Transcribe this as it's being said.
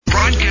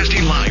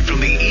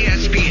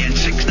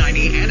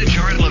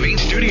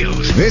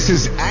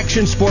This is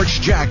Action Sports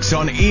Jax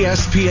on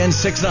ESPN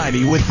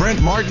 690 with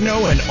Brent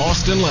Martineau and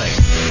Austin Lane.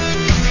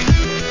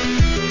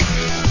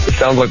 It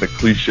sounds like the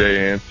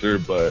cliche answer,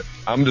 but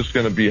I'm just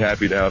going to be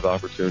happy to have the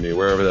opportunity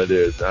wherever that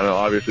is. I know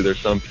obviously there's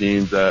some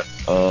teams that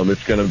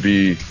it's going to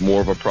be more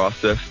of a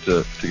process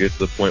to get to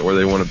the point where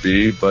they want to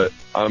be, but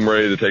I'm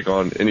ready to take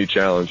on any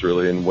challenge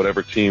really, and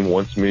whatever team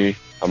wants me,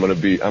 I'm gonna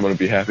be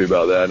happy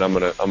about that, and I'm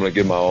gonna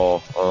give my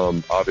all.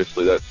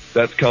 Obviously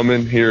that's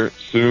coming here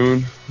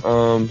soon.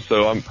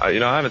 So I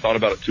haven't thought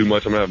about it too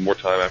much. I'm gonna have more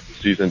time after the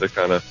season to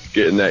kind of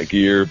get in that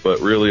gear, but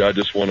really I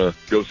just want to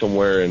go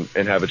somewhere and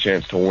have a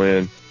chance to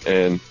win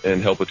and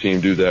help a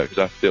team do that, because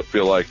I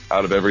feel like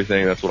out of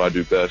everything, that's what I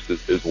do best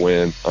is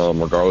win.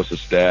 Regardless of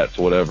stats,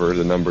 whatever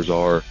the numbers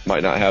are,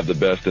 might not have the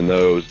best in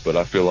those, but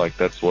I feel like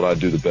that's what I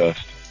do the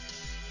best.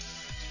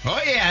 Oh,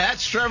 yeah,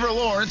 that's Trevor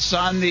Lawrence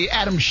on the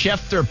Adam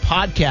Schefter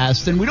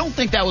podcast, and we don't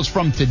think that was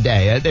from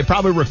today. They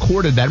probably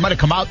recorded that. It might have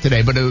come out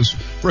today, but it was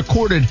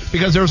recorded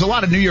because there was a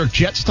lot of New York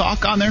Jets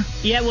talk on there.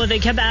 Yeah, well, they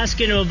kept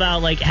asking him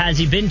about, has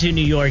he been to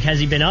New York? Has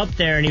he been up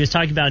there? And he was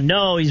talking about,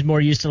 no, he's more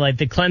used to,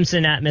 the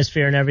Clemson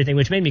atmosphere and everything,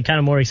 which made me kind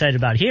of more excited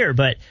about here.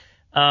 But,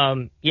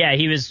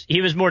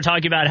 he was more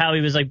talking about how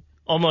he was,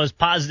 almost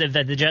positive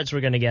that the Jets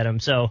were going to get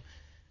him. So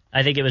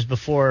I think it was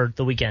before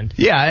the weekend.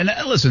 Yeah, and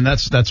listen,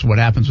 that's what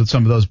happens with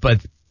some of those, but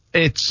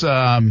it's it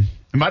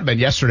might have been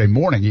yesterday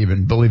morning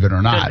even, believe it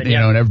or not,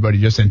 and everybody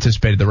just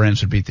anticipated the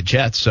Rams would beat the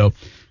Jets. So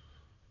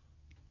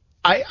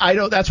I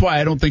don't. That's why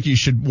I don't think you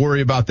should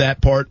worry about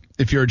that part.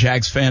 If you're a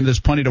Jags fan, there's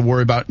plenty to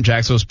worry about in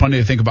Jacksonville. There's plenty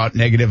to think about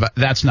negative.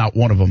 That's not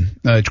one of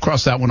them.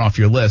 Cross that one off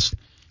your list.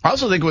 I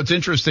also think what's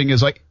interesting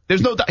is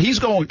there's no he's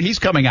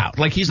coming out.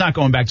 He's not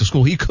going back to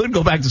school. He could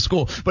go back to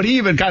school, but he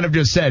even kind of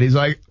just said he's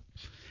like,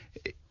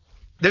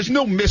 there's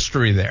no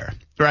mystery there.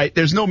 Right?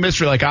 There's no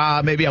mystery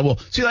maybe I will.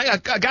 See, a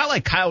guy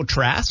like Kyle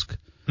Trask,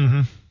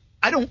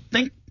 I don't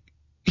think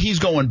he's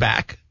going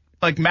back.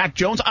 Mac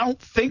Jones, I don't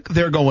think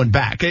they're going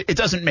back. It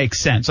doesn't make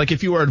sense.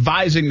 If you were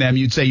advising them,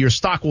 you'd say your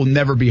stock will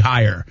never be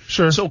higher.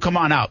 Sure. So come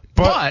on out.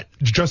 But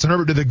Justin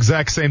Herbert did the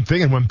exact same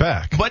thing and went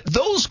back. But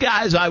those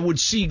guys I would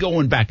see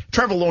going back.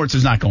 Trevor Lawrence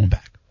is not going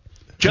back.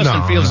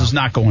 Justin Fields is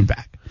not going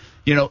back.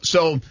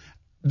 So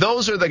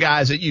those are the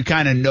guys that you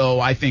kind of know,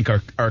 I think,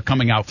 are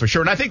coming out for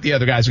sure. And I think the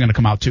other guys are going to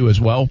come out too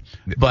as well.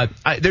 But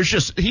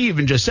he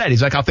even just said,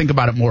 he's like, I'll think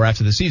about it more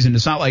after the season.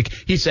 It's not like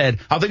he said,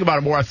 I'll think about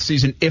it more after the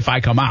season if I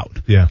come out.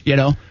 Yeah.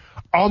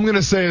 All I'm going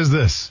to say is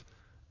this.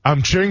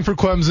 I'm cheering for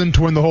Clemson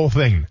to win the whole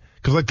thing.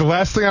 Because the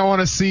last thing I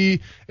want to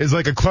see is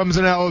a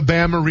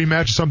Clemson-Alabama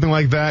rematch or something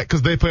like that.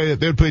 Because they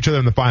would play each other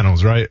in the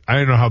finals, right? I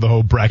don't know how the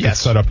whole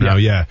bracket's set up now.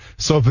 Yeah.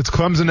 So if it's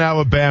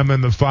Clemson-Alabama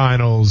in the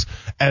finals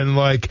and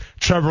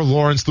Trevor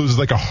Lawrence loses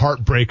a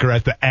heartbreaker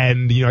at the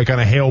end, kind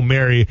of Hail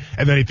Mary,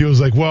 and then he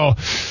feels I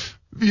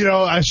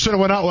should have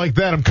went out like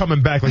that. I'm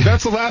coming back.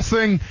 That's the last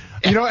thing,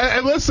 and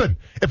listen,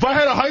 if I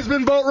had a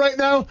Heisman vote right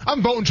now,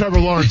 I'm voting Trevor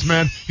Lawrence,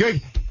 man.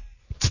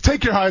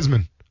 Take your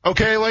Heisman.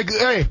 Okay.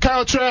 Hey,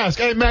 Kyle Trask.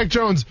 Hey, Mac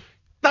Jones.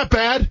 Not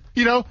bad,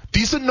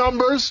 decent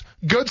numbers,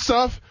 good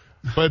stuff,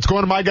 but it's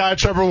going to my guy,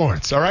 Trevor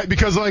Lawrence, all right?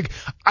 Because,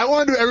 I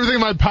want to do everything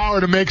in my power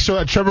to make sure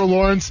that Trevor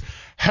Lawrence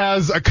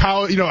has a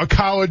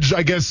college,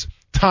 I guess,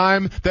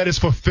 time that is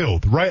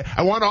fulfilled, right?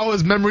 I want all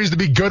his memories to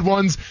be good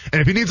ones, and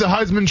if he needs a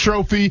Heisman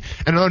Trophy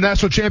and another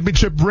national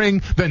championship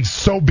ring, then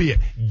so be it.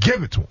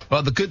 Give it to him.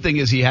 Well, the good thing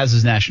is he has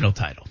his national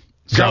title.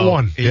 Got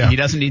one. Yeah. He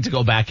doesn't need to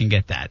go back and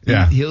get that.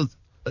 Yeah.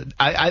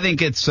 I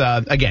think it's,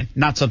 again,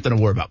 not something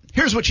to worry about.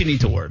 Here's what you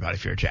need to worry about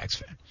if you're a Jags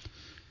fan.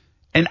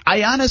 And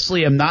I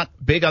honestly am not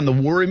big on the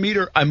worry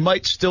meter. I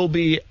might still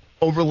be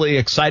overly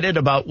excited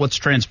about what's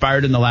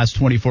transpired in the last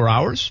 24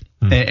 hours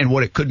and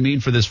what it could mean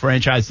for this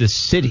franchise, this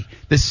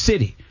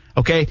city.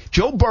 Okay?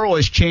 Joe Burrow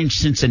has changed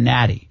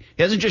Cincinnati.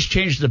 He hasn't just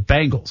changed the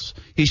Bengals.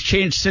 He's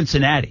changed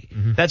Cincinnati.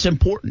 That's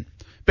important.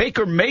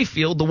 Baker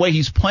Mayfield, the way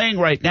he's playing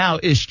right now,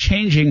 is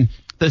changing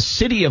the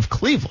city of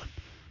Cleveland.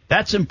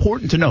 That's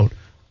important to note.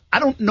 I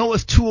don't know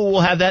if Tua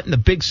will have that in the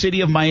big city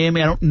of Miami.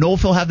 I don't know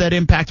if he'll have that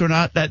impact or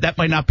not. That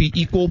might not be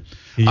equal.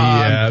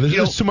 Yeah,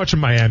 there's too much in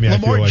Miami.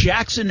 Lamar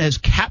Jackson has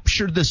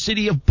captured the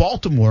city of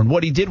Baltimore and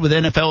what he did with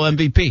NFL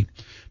MVP.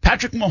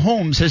 Patrick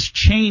Mahomes has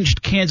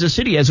changed Kansas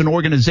City as an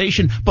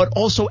organization, but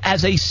also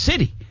as a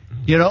city.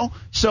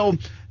 So,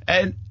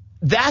 and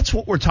that's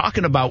what we're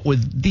talking about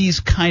with these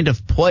kind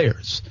of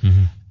players.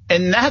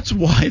 And that's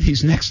why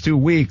these next 2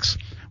 weeks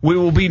we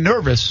will be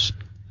nervous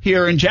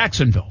here in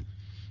Jacksonville,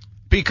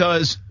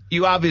 because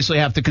you obviously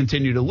have to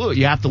continue to lose.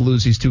 You have to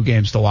lose these 2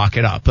 games to lock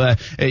it up.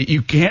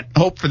 You can't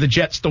hope for the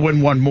Jets to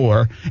win one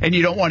more, and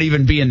you don't want to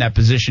even be in that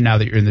position now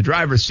that you're in the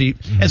driver's seat.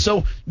 And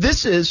so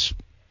this is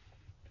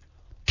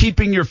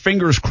keeping your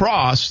fingers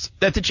crossed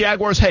that the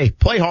Jaguars, hey,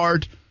 play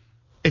hard.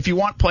 If you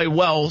want, play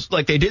well,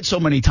 like they did so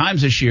many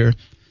times this year.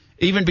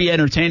 Even be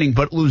entertaining,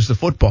 but lose the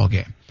football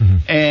game.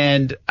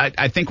 And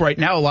I think right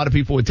now a lot of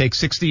people would take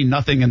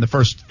 16-0 in the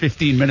first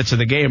 15 minutes of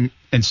the game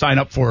and sign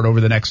up for it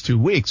over the next 2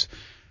 weeks.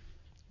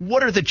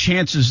 What are the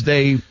chances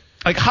they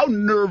Like, how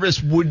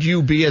nervous would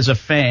you be as a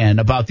fan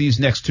about these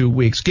next 2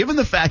 weeks, given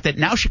the fact that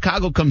now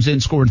Chicago comes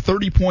in scoring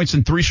 30 points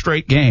in 3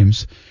 straight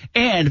games,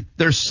 and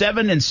they're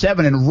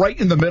 7-7, and right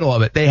in the middle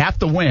of it, they have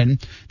to win.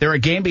 They're a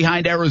game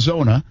behind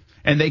Arizona,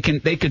 and they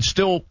could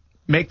still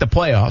make the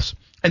playoffs.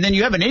 And then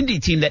you have an Indy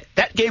team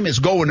that game is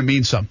going to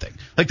mean something.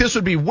 Like, this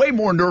would be way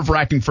more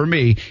nerve-wracking for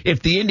me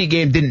if the Indy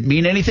game didn't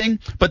mean anything,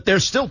 but they're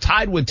still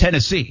tied with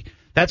Tennessee.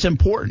 That's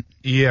important.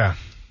 Yeah.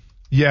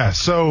 Yeah,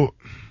 so...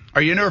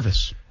 Are you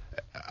nervous?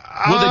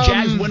 Will the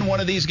Jags win one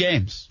of these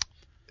games?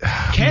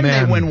 Can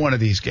they win one of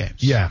these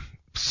games? Yeah.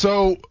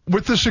 So,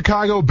 with the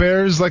Chicago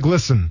Bears, like,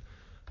 listen,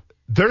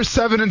 they're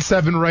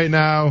 7-7 right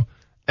now,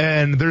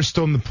 and they're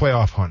still in the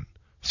playoff hunt.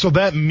 So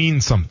that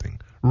means something.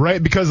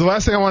 Right, because the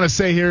last thing I want to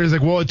say here is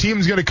like, well, a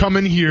team's going to come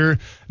in here,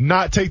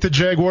 not take the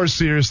Jaguars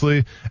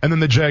seriously, and then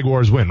the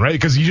Jaguars win, right?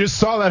 Because you just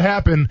saw that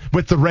happen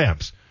with the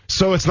Rams.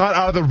 So it's not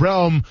out of the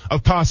realm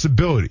of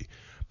possibility.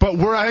 But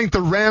where I think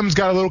the Rams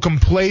got a little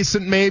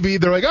complacent maybe,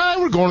 they're like,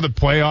 we're going to the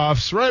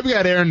playoffs, right? We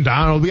got Aaron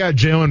Donald, we got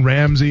Jalen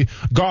Ramsey,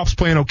 Goff's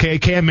playing okay,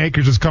 Cam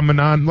Akers is coming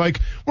on. Like,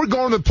 we're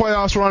going to the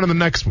playoffs, we're on to the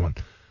next one.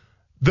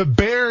 The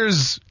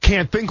Bears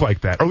can't think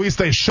like that, or at least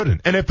they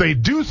shouldn't. And if they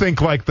do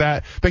think like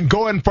that, then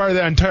go ahead and fire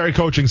that entire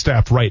coaching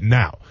staff right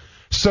now.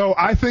 So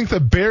I think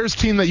the Bears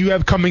team that you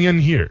have coming in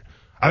here,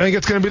 I think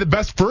it's going to be the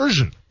best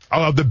version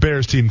of the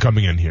Bears team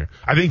coming in here.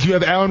 I think you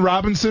have Allen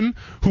Robinson,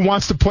 who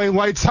wants to play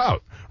lights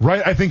out.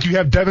 Right? I think you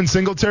have Devin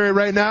Singletary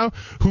right now,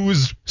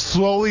 who's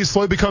slowly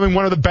becoming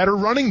one of the better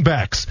running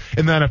backs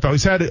in the NFL.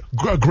 He's had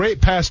a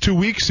great past 2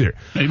 weeks here.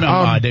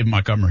 David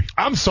Montgomery.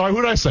 I'm sorry,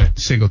 who did I say?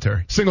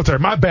 Singletary.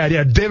 My bad.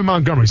 Yeah, David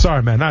Montgomery.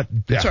 Sorry, man.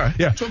 That's all right.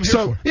 Yeah. That's what I'm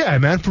here for. Yeah,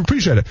 man,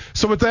 appreciate it.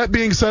 So with that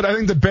being said, I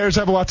think the Bears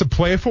have a lot to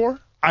play for.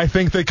 I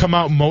think they come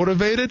out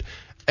motivated,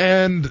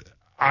 and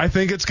I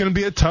think it's going to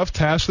be a tough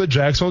task for the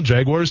Jacksonville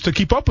Jaguars to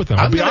keep up with them.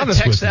 I'm going to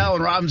text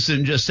Allen Robinson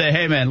and just say,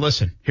 hey, man,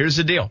 listen, here's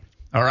the deal.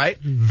 All right?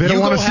 They don't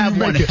want to have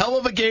one it. hell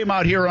of a game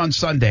out here on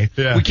Sunday.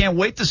 Yeah. We can't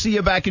wait to see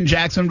you back in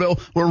Jacksonville.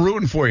 We're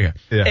rooting for you.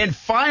 Yeah. And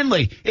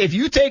finally, if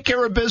you take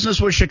care of business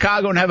with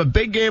Chicago and have a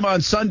big game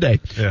on Sunday,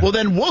 well,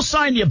 then we'll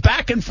sign you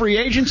back in free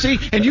agency,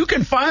 and you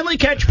can finally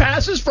catch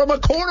passes from a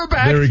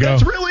quarterback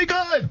that's really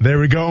good. There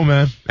we go,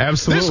 man.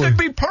 Absolutely. This could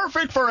be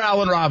perfect for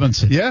Allen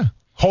Robinson. Yeah.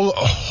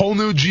 Whole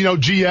new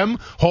GM,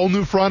 whole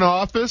new front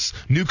office,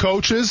 new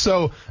coaches.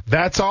 So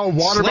that's all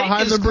water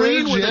behind the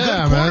bridge. With a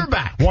good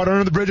quarterback. Water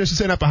under the bridge, I should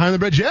say, not behind the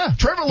bridge. Yeah.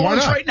 Trevor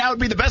Lawrence right now would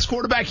be the best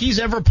quarterback he's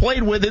ever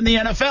played with in the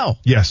NFL.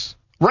 Yes.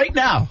 Right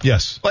now.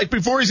 Yes. Like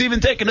before he's even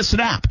taken a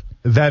snap.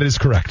 That is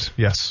correct.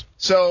 Yes.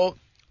 So,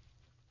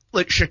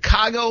 like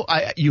Chicago,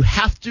 you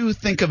have to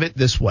think of it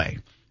this way.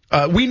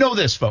 We know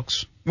this,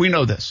 folks. We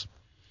know this.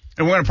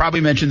 And we're going to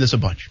probably mention this a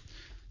bunch.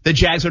 The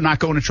Jags are not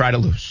going to try to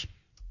lose.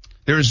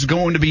 There's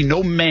going to be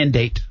no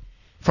mandate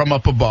from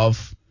up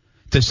above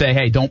to say,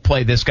 hey, don't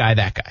play this guy,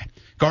 that guy.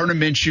 Gardner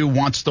Minshew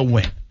wants to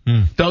win.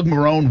 Doug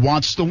Marrone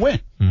wants to win.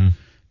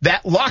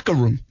 That locker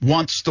room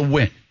wants to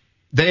win.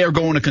 They are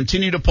going to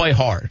continue to play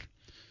hard.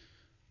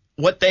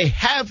 What they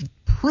have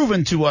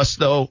proven to us,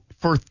 though,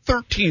 for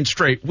 13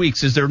 straight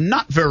weeks is they're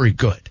not very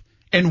good.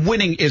 And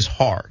winning is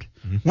hard.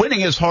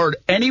 Winning is hard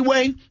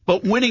anyway,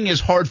 but winning is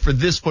hard for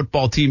this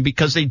football team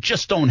because they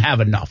just don't have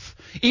enough.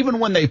 Even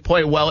when they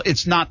play well,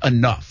 it's not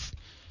enough.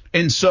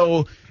 And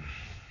so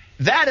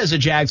that, as a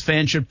Jags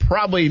fan, should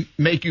probably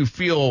make you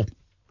feel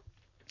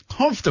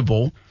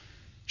comfortable.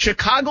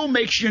 Chicago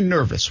makes you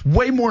nervous,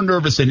 way more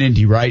nervous than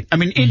Indy, right? I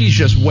mean, Indy's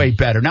just way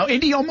better. Now,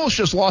 Indy almost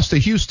just lost to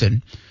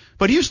Houston,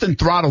 but Houston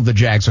throttled the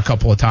Jags a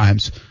couple of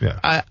times.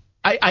 Yeah.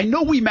 I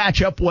know we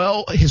match up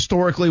well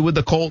historically with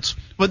the Colts,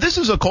 but this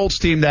is a Colts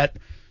team that,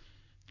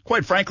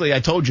 quite frankly, I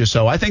told you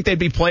so. I think they'd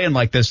be playing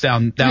like this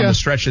down the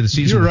stretch of the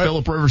season. Right.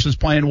 Phillip Rivers is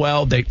playing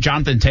well.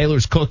 Jonathan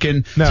Taylor's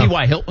cooking.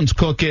 T.Y. Hilton's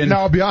cooking.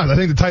 Now, I'll be honest. I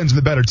think the Titans are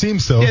the better team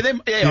still. Yeah,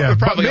 they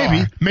probably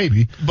are.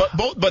 Maybe.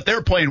 But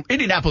they're playing.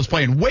 Indianapolis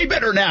playing way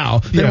better now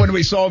than when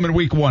we saw them in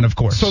Week 1, of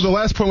course. So the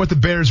last point with the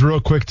Bears, real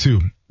quick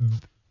too.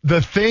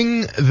 The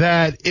thing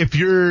that if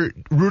you're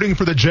rooting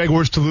for the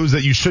Jaguars to lose,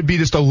 that you should be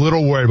just a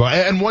little worried about.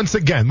 And once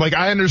again, like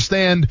I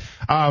understand,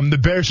 the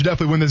Bears should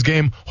definitely win this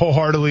game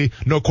wholeheartedly,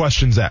 no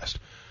questions asked.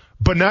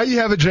 But now you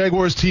have a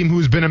Jaguars team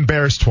who's been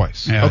embarrassed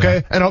twice, okay?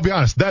 Yeah. And I'll be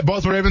honest, that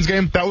Baltimore Ravens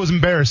game, that was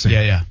embarrassing.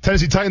 Yeah.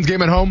 Tennessee Titans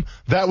game at home,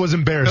 that was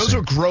embarrassing. Those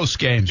are gross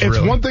games, It's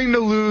one thing to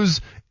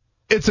lose,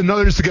 it's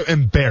another just to get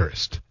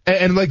embarrassed.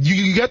 And like,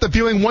 you get the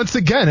feeling once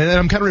again, and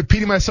I'm kind of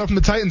repeating myself from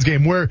the Titans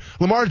game, where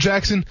Lamar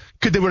Jackson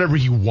could do whatever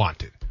he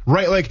wanted.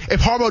 Right? Like,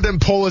 if Harbaugh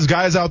didn't pull his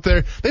guys out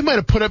there, they might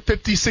have put up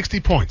 50, 60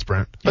 points,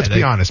 Brent. Let's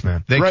be honest,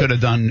 man. They could have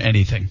done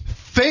anything.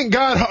 Thank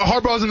God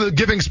Harbaugh's in the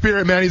giving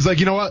spirit, man. He's like,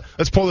 you know what?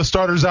 Let's pull the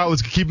starters out.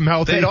 Let's keep them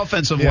healthy. They had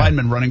offensive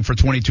linemen running for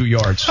 22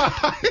 yards.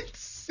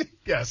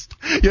 Yes,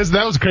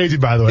 that was crazy,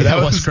 by the way.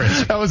 That was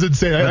crazy. That was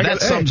insane. That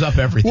sums up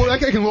everything. Well,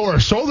 that guy can lower a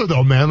shoulder,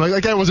 though, man. Like,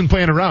 that guy wasn't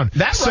playing around.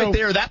 Right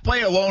there, that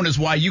play alone is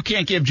why you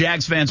can't give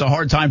Jags fans a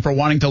hard time for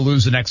wanting to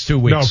lose the next 2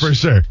 weeks. No, for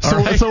sure.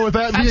 So with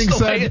that being said, that's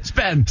the way it's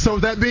been. So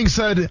with that being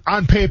said,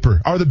 on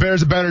paper, are the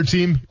Bears a better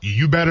team?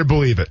 You better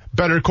believe it.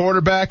 Better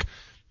quarterback?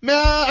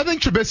 I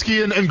think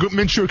Trubisky and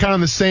Minshew are kind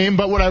of the same,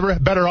 but whatever.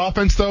 Better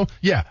offense, though.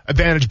 Yeah,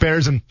 advantage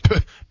Bears and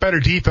better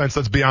defense,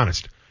 let's be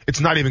honest. It's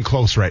not even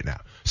close right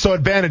now. So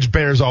advantage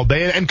Bears all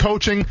day. And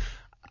coaching,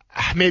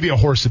 maybe a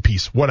horse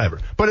apiece, whatever.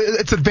 But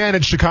it's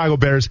advantage Chicago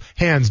Bears,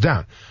 hands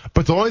down.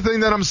 But the only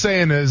thing that I'm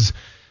saying is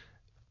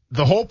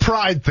the whole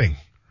pride thing,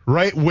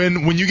 right?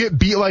 When you get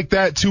beat like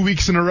that 2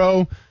 weeks in a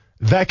row,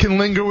 that can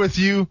linger with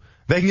you.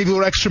 That can give you a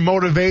little extra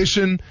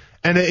motivation.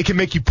 And it can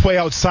make you play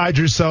outside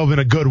yourself in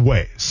a good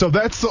way. So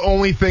that's the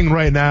only thing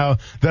right now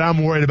that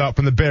I'm worried about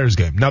from the Bears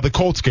game. Now, the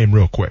Colts game,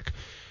 real quick.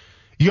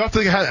 You have to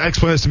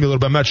explain this to me a little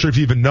bit. I'm not sure if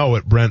you even know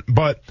it, Brent.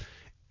 But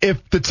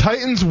if the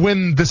Titans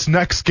win this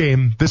next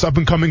game, this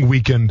up-and-coming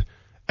weekend,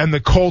 and the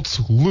Colts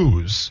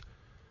lose,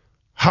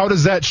 how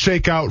does that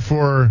shake out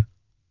for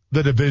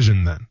the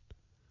division then?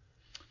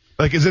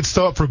 Like, is it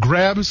still up for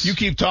grabs? You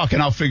keep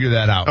talking, I'll figure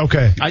that out.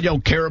 Okay. I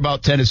don't care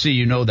about Tennessee,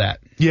 you know that.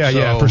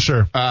 Yeah, for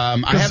sure. I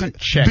haven't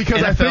checked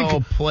because NFL I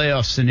think,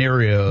 playoff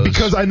scenarios.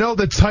 Because I know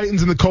the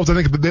Titans and the Colts, I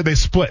think they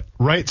split,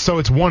 right? So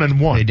it's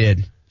 1-1. They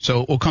did.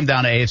 So we'll come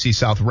down to AFC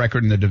South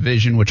record in the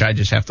division, which I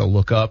just have to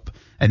look up,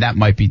 and that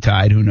might be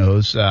tied. Who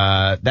knows?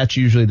 That's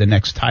usually the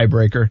next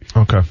tiebreaker.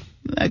 Okay.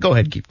 Go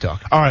ahead, keep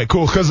talking. All right,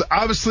 cool. Because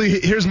obviously,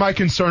 here's my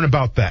concern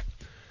about that.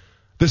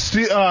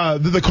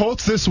 The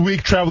Colts this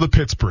week travel to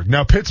Pittsburgh.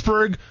 Now,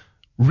 Pittsburgh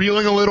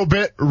reeling a little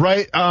bit,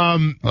 right?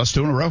 Let's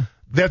do it in a row.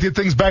 They have to get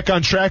things back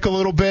on track a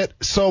little bit.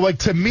 So, like,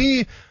 to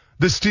me,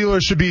 the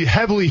Steelers should be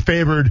heavily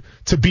favored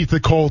to beat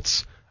the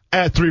Colts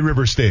at Three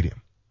Rivers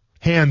Stadium.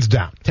 Hands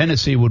down.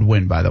 Tennessee would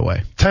win, by the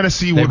way.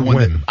 Tennessee would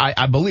win.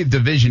 I believe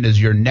division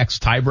is your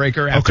next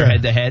tiebreaker after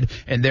head-to-head,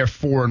 and they're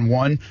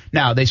 4-1.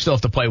 Now, they still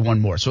have to play one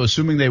more. So,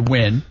 assuming they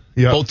win,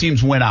 both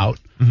teams win out,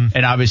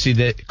 and obviously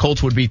the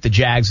Colts would beat the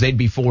Jags. They'd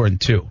be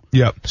 4-2.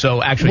 Yep.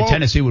 So, actually,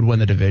 Tennessee would win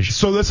the division.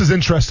 So, this is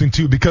interesting,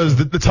 too, because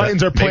the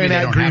Titans are playing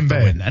at Green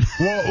Bay. And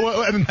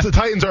the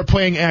Titans are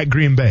playing at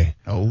Green Bay.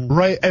 Oh.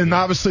 Right? And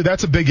obviously,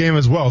 that's a big game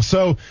as well.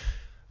 So,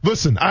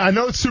 listen, I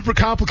know it's super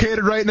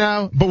complicated right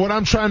now, but what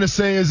I'm trying to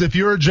say is if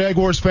you're a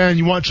Jaguars fan,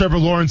 you want Trevor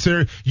Lawrence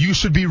here, you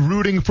should be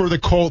rooting for the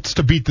Colts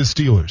to beat the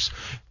Steelers.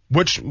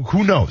 Which,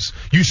 who knows?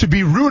 You should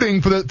be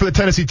rooting for the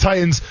Tennessee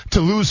Titans to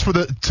lose to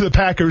the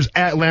Packers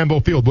at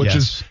Lambeau Field, which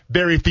is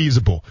very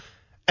feasible.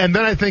 And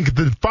then I think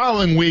the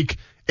following week,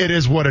 it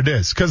is what it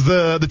is. Because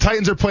the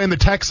Titans are playing the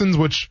Texans,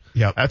 which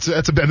that's a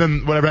and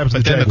then whatever happens to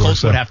the Jaguars. Then the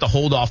Colts would have to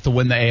hold off to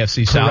win the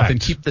AFC South and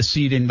keep the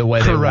seeding the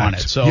way they want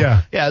it.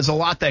 So there's a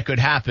lot that could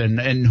happen,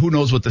 and who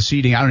knows what the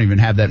seeding. I don't even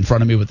have that in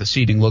front of me what the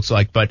seeding looks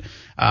like, but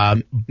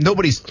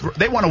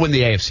they want to win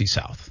the AFC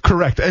South.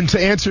 Correct. And to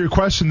answer your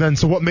question then,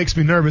 so what makes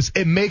me nervous?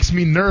 It makes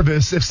me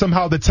nervous if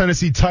somehow the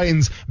Tennessee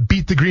Titans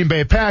beat the Green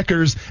Bay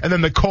Packers and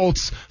then the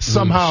Colts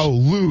somehow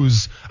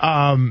lose to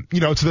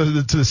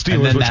the Steelers,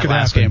 and then which that could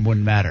last happen. game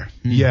wouldn't matter.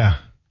 Yeah.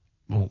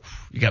 Oh,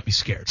 you got me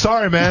scared.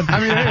 Sorry, man. I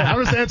mean,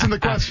 I'm just answering the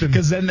question.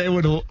 Because then they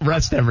would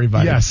rest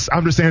everybody. Yes,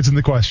 I'm just answering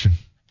the question.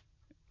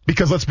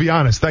 Because let's be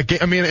honest, that game,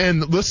 I mean,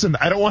 and listen,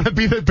 I don't want to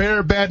be the bearer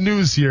of bad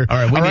news here. All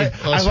right,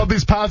 I love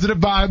these positive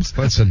vibes.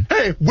 Listen.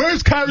 Hey,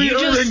 where's Kyrie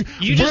Irving?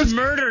 You just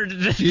murdered.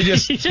 You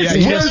just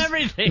killed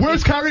everything.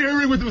 Where's Kyrie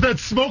Irving with that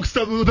smoke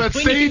stuff, with that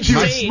sage he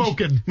was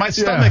smoking? My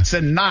stomach's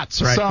in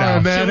knots right now.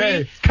 Sorry, man.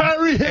 Hey,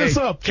 Kyrie, hit us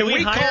up. Can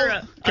we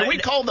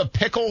call the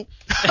pickle?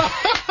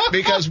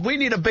 Because we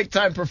need a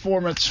big-time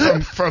performance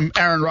from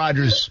Aaron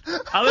Rodgers.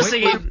 I was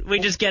thinking we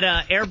just get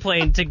an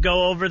airplane to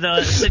go over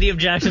the city of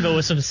Jacksonville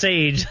with some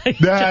sage.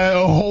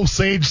 A whole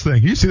sage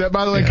thing. You see that,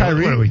 by the way,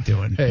 Kyrie? What are we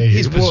doing? Hey,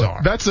 he's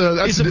bizarre.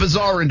 He's a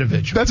bizarre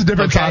individual. That's a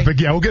different topic.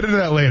 Yeah, we'll get into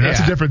that later. That's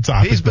a different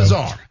topic. He's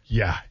bizarre.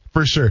 Yeah,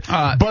 for sure.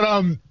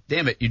 Damn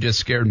it, you just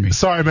scared me.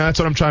 Sorry, man. That's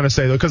what I'm trying to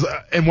say, though. Because,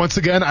 and once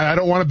again, I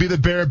don't want to be the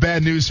bearer of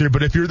bad news here,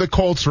 but if you're the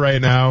Colts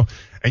right now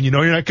and you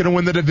know you're not going to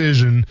win the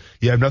division,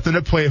 you have nothing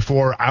to play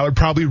for, I would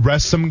probably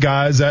rest some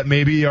guys that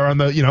maybe are on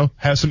the,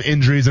 have some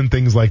injuries and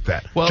things like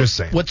that. Well, just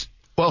saying.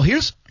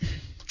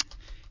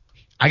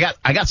 I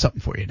got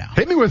something for you now.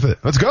 Hit me with it.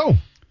 Let's go.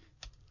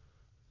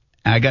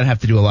 I gotta have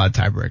to do a lot of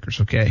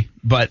tiebreakers, okay?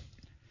 But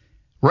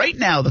right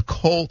now the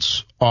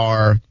Colts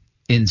are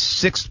in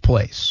 6th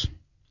place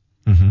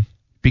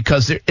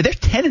because they're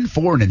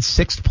 10-4 and in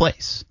 6th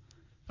place.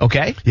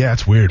 Okay? Yeah,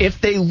 it's weird.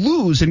 If they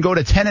lose and go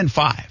to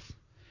 10-5,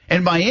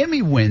 and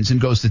Miami wins and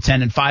goes to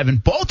 10-5,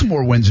 and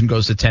Baltimore wins and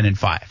goes to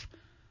 10-5,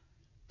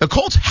 the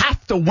Colts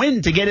have to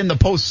win to get in the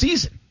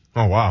postseason.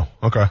 Oh wow.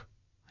 Okay.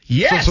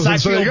 Yes, I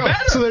feel better.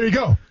 So there you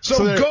go.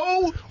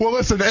 Go. Well,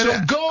 listen.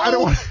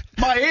 Go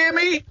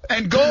Miami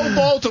and go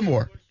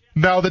Baltimore.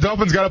 Now the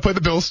Dolphins got to play the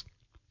Bills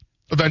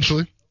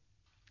eventually.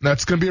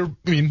 That's going to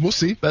be. We'll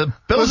see. The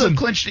Bills have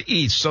clinched the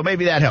East, so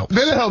maybe that helps.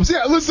 Maybe that helps.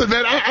 Yeah. Listen,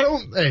 man. I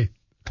don't. Hey.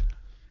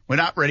 We're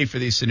not ready for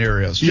these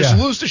scenarios. Just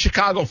lose to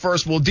Chicago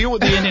first. We'll deal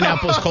with the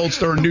Indianapolis Colts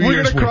during New Year's week.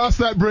 We're going to cross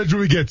that bridge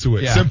when we get to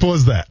it. Yeah. Simple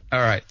as that. All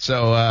right.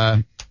 So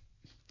I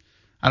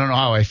don't know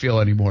how I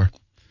feel anymore.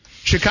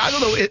 Chicago,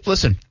 though.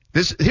 Listen.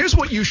 Here's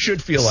what you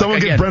should feel like. Someone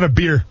get Brent a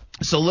beer.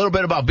 It's a little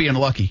bit about being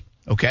lucky,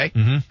 okay?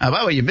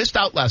 By the way, you missed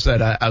out last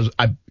night.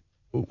 I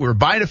were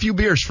buying a few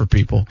beers for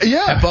people.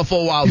 Yeah. At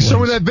Buffalo Wild Wings. You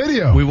showed me that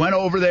video. We went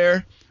over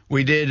there.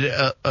 We did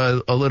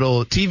a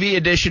little TV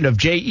edition of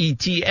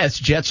JETS,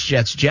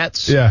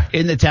 Jets. Yeah.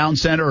 In the town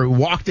center. We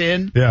walked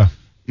in. Yeah.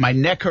 My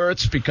neck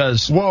hurts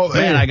because, hey,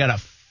 I got a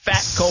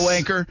fat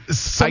co-anchor.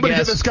 Somebody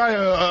get this guy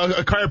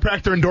a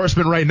chiropractor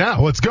endorsement right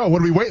now. Let's go.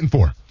 What are we waiting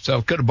for?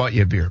 So could have bought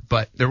you a beer,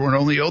 but there were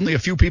only a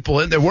few people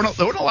in there. There weren't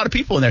a lot of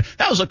people in there.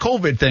 That was a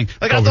COVID thing.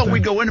 Like I thought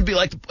we'd go in and be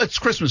like, it's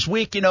Christmas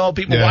week,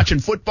 people watching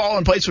football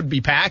and place would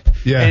be packed.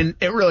 Yeah. And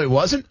it really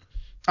wasn't.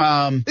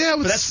 But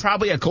that's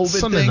probably a COVID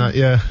Sunday thing. Night,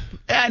 yeah.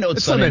 Yeah, I know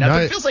it's Sunday night.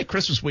 But it feels like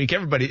Christmas week.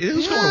 Everybody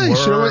who's going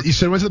to work. You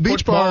should have went to the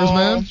beach bars,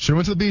 man. Should have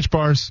went to the beach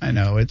bars. I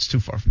know it's too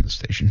far from the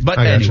station, but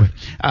anyway,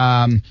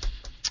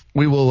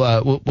 we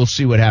will we'll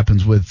see what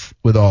happens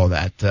with all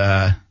that.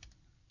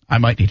 I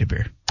might need a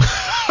beer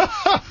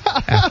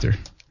after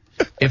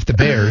if the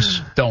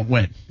Bears don't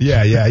win.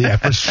 Yeah,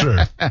 for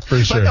sure, for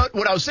sure. But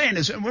what I was saying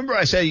is, remember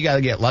I said you got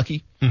to get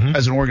lucky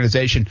as an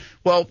organization.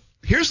 Well,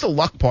 here's the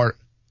luck part.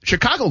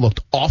 Chicago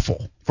looked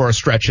awful for a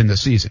stretch in the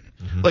season.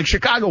 Like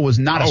Chicago was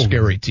not a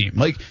scary team.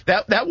 Like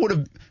that would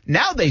have.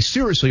 Now they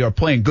seriously are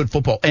playing good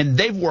football, and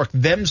they've worked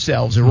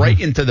themselves right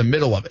into the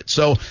middle of it.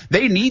 So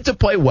they need to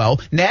play well.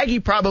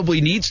 Nagy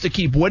probably needs to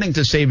keep winning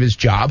to save his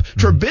job.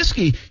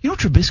 Trubisky,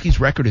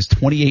 Trubisky's record is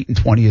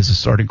 28-20 as a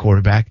starting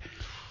quarterback.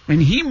 I mean,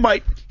 he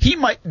might.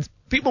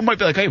 People might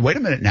be like, hey, wait a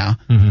minute now.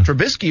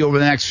 Trubisky over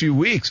the last few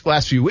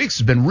weeks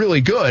has been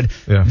really good.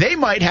 Yeah. They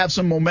might have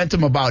some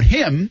momentum about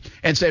him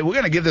and say, we're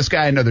going to give this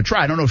guy another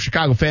try. I don't know if a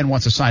Chicago fan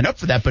wants to sign up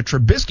for that, but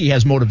Trubisky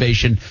has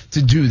motivation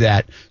to do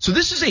that. So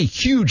this is a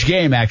huge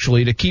game,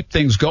 actually, to keep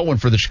things going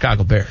for the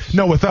Chicago Bears.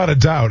 No, without a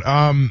doubt.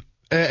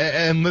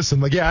 And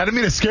listen, I didn't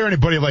mean to scare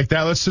anybody like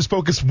that. Let's just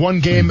focus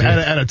one game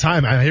at a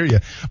time. I hear you.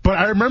 But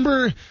I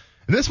remember...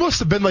 And this must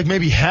have been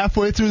maybe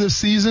halfway through the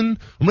season,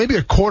 or maybe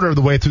a quarter of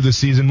the way through the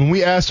season, when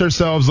we asked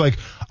ourselves,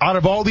 out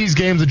of all these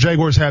games the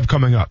Jaguars have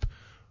coming up,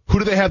 who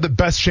do they have the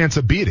best chance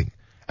of beating?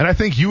 And I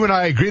think you and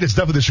I agreed it's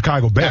definitely the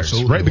Chicago Bears,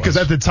 Absolutely right? Because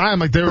at the time,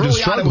 they were just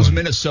struggling. It was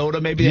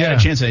Minnesota. Maybe they had a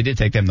chance, and they did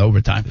take them to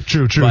overtime.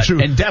 True.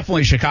 And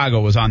definitely Chicago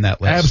was on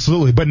that list.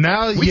 Absolutely. But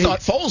now we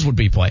thought Foles would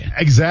be playing.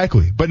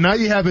 Exactly. But now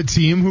you have a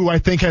team who I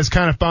think has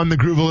kind of found the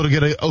groove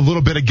a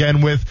little bit again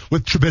with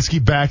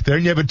Trubisky back there,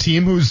 and you have a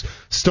team who's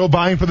still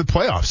vying for the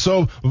playoffs.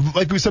 So,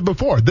 like we said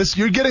before,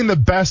 you're getting the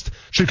best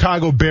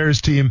Chicago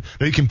Bears team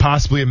that you can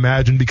possibly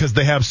imagine because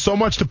they have so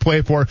much to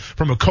play for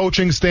from a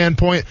coaching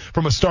standpoint,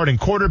 from a starting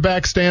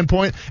quarterback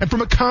standpoint, and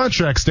from a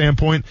contract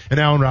standpoint in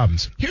Allen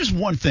Robinson. Here's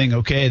one thing,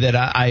 okay, that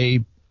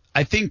I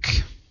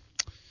think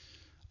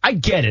I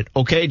get it,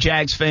 okay,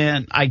 Jags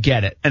fan, I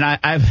get it. And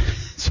I've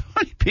so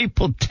many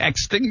people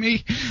texting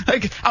me.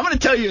 I'm going to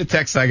tell you a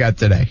text I got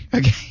today,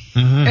 okay?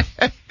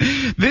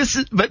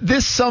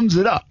 This sums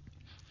it up.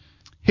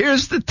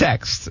 Here's the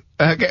text.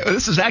 Okay,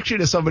 this is actually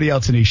to somebody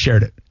else, and he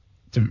shared it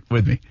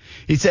with me.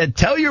 He said,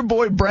 tell your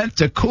boy Brent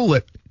to cool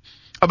it.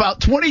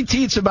 About 20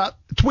 tweets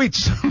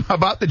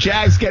about the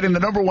Jags getting the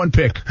number one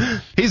pick.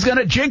 He's going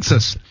to jinx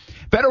us.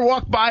 Better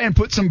walk by and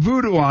put some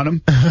voodoo on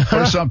him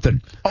or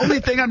something. Only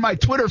thing on my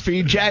Twitter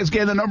feed, Jags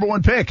getting the number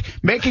one pick.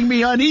 Making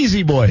me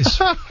uneasy, boys.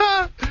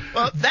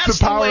 Well, that's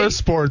the power of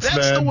sports, man.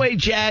 That's the way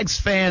Jags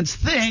fans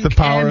think. It's the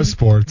power of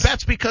sports.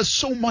 That's because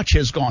so much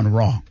has gone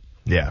wrong.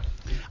 Yeah.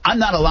 I'm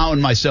not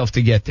allowing myself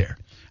to get there.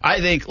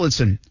 I think,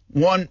 listen,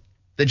 one,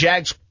 the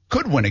Jags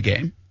could win a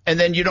game. And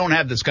then you don't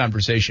have this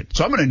conversation.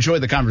 So I'm going to enjoy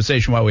the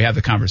conversation while we have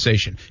the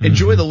conversation.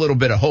 Enjoy the little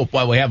bit of hope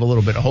while we have a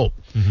little bit of hope.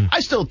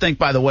 I still think,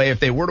 by the way, if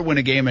they were to win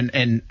a game,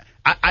 and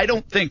I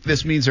don't think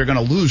this means they're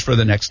going to lose for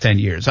the next 10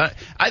 years.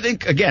 I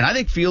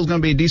think Fields going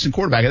to be a decent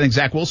quarterback. I think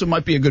Zach Wilson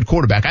might be a good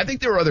quarterback. I think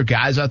there are other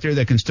guys out there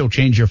that can still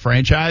change your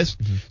franchise.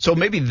 So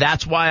maybe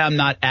that's why I'm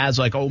not as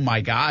oh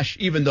my gosh,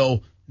 even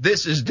though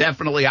this is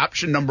definitely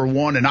option number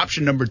one, and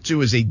option number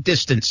two is a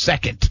distant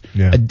second,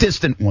 a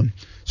distant one.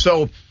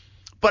 So,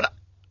 but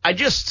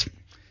it's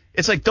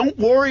don't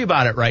worry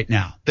about it right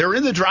now. They're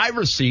in the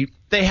driver's seat.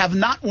 They have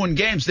not won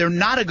games. They're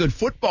not a good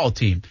football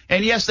team.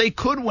 And yes, they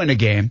could win a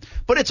game,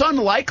 but it's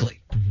unlikely.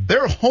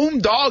 They're home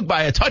dog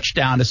by a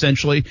touchdown,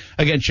 essentially,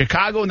 against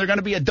Chicago, and they're going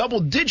to be a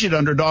double-digit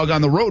underdog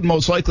on the road,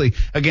 most likely,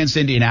 against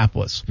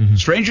Indianapolis.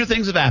 Stranger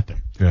things have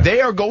happened. Yeah.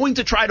 They are going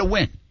to try to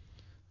win.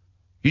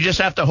 You just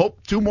have to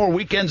hope 2 more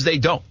weekends they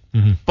don't.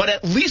 But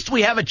at least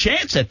we have a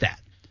chance at that.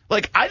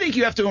 I think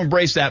you have to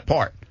embrace that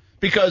part,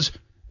 because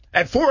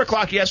at 4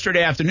 o'clock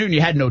yesterday afternoon,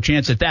 you had no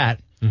chance at that,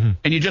 and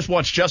you just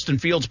watched Justin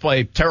Fields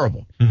play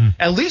terrible.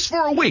 At least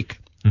for a week,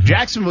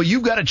 Jacksonville,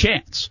 you've got a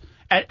chance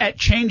at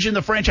changing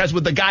the franchise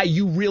with the guy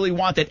you really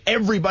want, that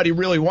everybody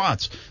really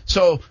wants.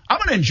 So I'm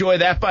going to enjoy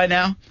that for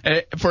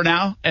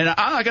now, and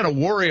I'm not going to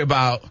worry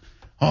about,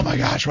 oh my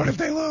gosh, what if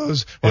they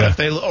lose? What if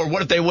they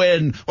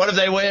win? What if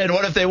they win?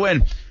 What if they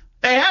win?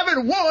 They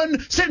haven't won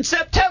since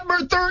September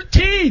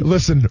 13th.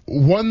 Listen,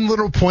 one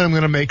little point I'm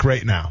going to make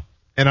right now.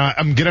 And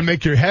I'm going to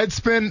make your head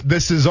spin.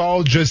 This is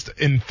all just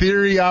in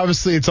theory,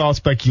 obviously. It's all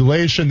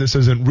speculation. This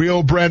isn't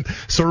real, Brent.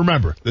 So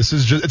remember, this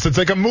is just, it's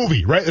like a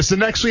movie, right? This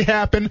didn't actually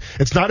happen.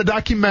 It's not a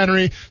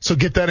documentary. So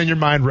get that in your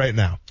mind right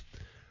now.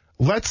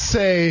 let's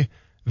say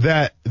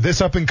that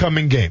this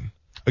up-and-coming game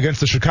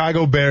against the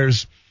Chicago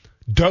Bears,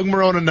 Doug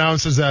Marrone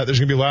announces that there's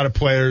going to be a lot of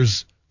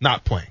players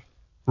not playing,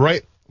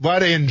 right? A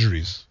lot of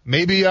injuries.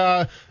 Maybe,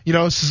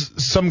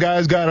 some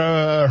guy's got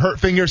a hurt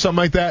finger or something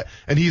like that,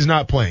 and he's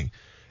not playing.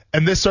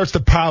 And this starts to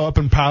pile up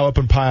and pile up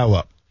and pile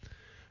up.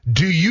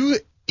 Do you,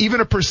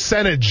 even a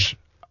percentage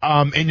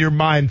in your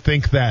mind,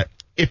 think that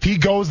if he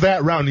goes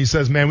that route and he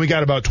says, man, we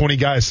got about 20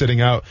 guys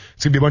sitting out,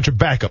 it's going to be a bunch of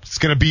backups. It's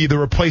going to be the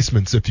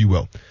replacements, if you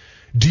will.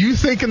 Do you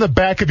think in the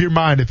back of your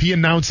mind, if he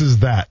announces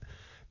that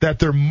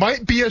there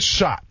might be a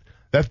shot,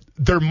 that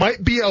there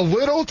might be a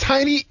little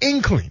tiny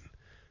inkling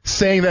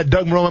saying that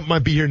Doug Marrone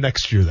might be here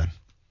next year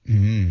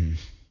then?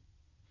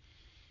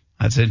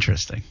 That's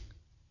interesting.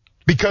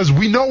 Because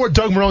we know where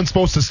Doug Marrone's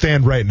supposed to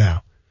stand right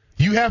now.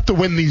 You have to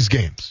win these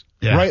games,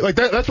 right? Like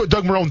that's what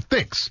Doug Marrone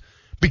thinks.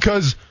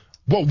 Because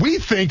what we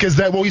think is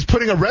that, well, he's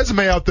putting a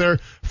resume out there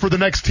for the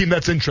next team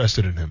that's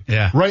interested in him.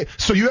 Yeah. Right?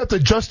 So you have to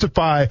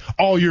justify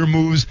all your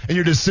moves and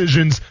your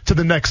decisions to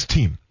the next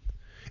team.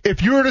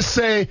 If you were to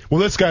say, well,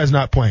 this guy's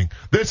not playing,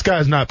 this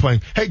guy's not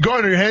playing, hey,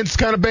 Gardner, your hand's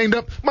kind of banged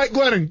up, Mike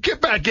Glennon, get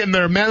back in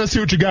there, man, let's see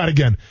what you got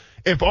again.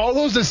 If all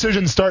those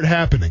decisions start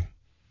happening,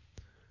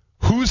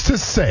 who's to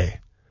say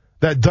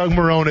that Doug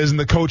Marrone isn't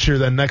the coach here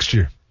then next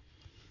year?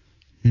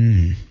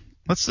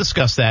 Let's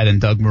discuss that in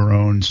Doug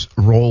Marrone's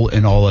role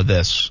in all of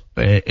this,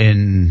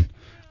 in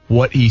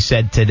what he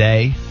said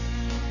today,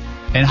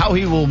 and how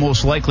he will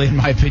most likely, in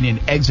my opinion,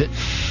 exit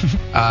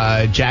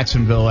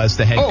Jacksonville as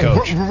the head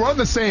coach. We're on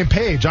the same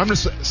page. I'm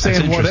just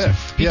saying what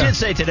if. He did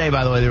say today,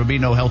 by the way, there will be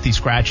no healthy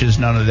scratches.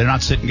 They're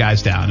not sitting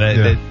guys down.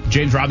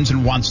 James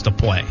Robinson wants to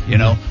play,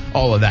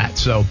 all of that.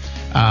 So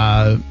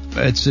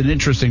it's an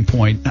interesting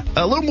point.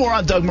 A little more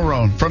on Doug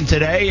Marrone from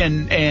today,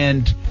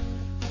 and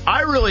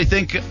I really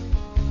think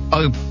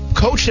a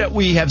coach that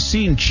we have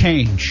seen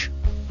change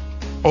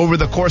over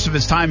the course of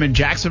his time in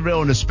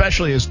Jacksonville and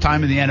especially his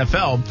time in the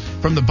NFL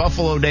from the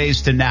Buffalo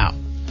days to now.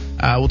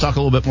 We'll talk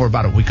a little bit more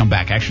about it when we come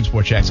back. Action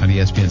Sports Jacks on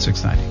ESPN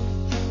 690.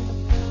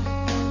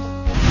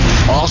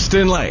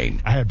 Austin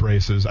Lane. I had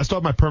braces. I still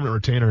have my permanent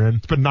retainer in.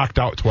 It's been knocked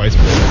out twice.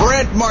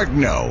 Brent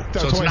Martineau.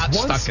 So it's not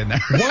stuck in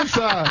there. No,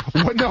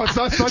 it's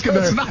not stuck in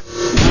there. It's not.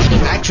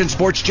 Action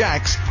Sports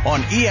Jacks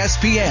on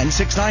ESPN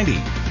 690.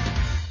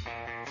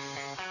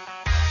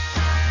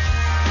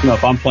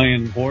 If I'm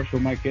playing horse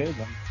with my kids,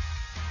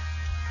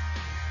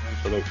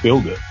 so they feel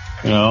good.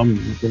 I'm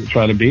going to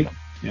try to beat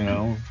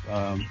them.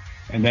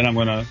 And then I'm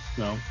going to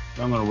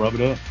rub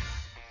it up.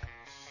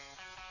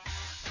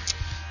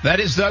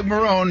 That is Doug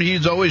Marrone.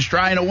 He's always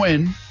trying to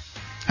win.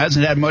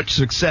 Hasn't had much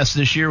success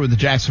this year with the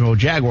Jacksonville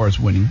Jaguars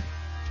winning.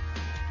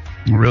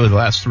 Really, the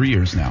last 3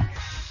 years now.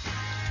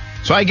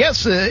 So I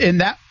guess in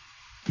that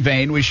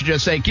vein, we should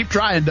just say, keep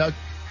trying, Doug.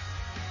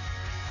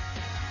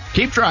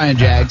 Keep trying,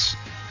 Jags.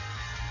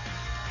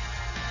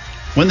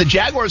 When the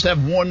Jaguars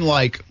have won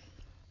I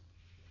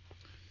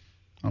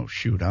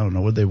don't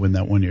know. What did they win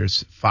that 1 year?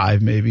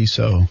 5 maybe.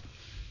 So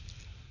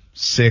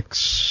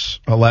 6,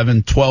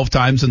 11, 12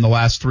 times in the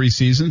last 3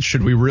 seasons.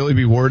 Should we really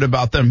be worried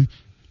about them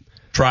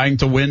trying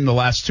to win the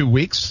last 2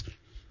 weeks?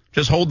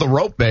 Just hold the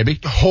rope, baby.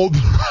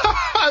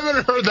 I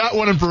haven't heard that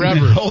one in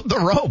forever. Hold the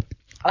rope.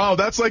 Oh,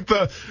 that's like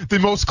the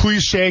most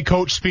cliche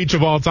coach speech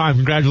of all time.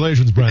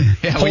 Congratulations, Brent.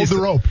 Yeah, hold the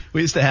rope.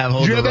 We used to have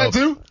hold the rope. Did you have that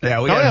too?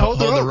 Yeah, we had hold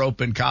the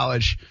rope in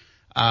college.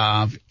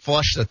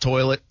 Flush the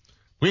toilet.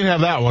 We didn't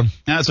have that one.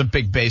 That's a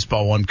big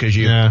baseball one because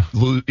you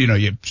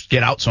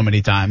get out so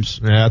many times.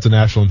 Yeah, that's a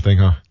Nashville thing,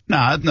 huh?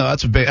 No,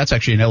 that's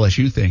actually an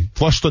LSU thing.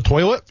 Flush the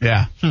toilet?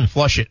 Yeah.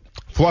 Flush it.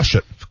 Flush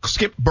it.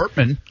 Skip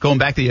Bertman, going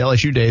back to the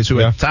LSU days, who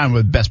at the time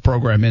was the best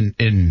program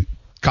in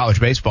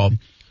college baseball,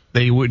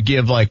 they would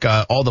give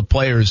all the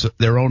players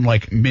their own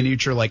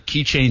miniature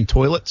keychain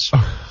toilets.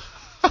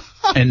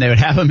 And they would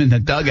have them in the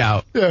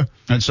dugout. Yeah.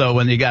 And so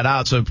when you got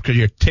out, because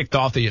you're ticked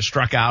off that you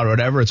struck out or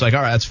whatever, it's all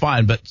right, that's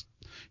fine. But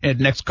in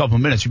the next couple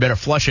of minutes, you better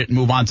flush it and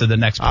move on to the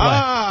next play.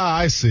 Ah,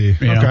 I see.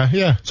 Okay,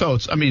 yeah. So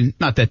it's,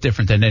 not that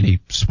different than any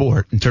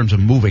sport in terms of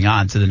moving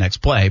on to the next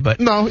play.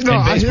 But no, in baseball,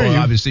 I hear you.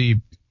 Obviously,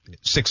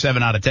 6,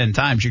 7 out of 10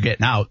 times you're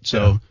getting out.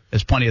 So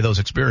there's plenty of those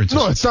experiences.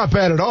 No, it's not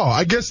bad at all.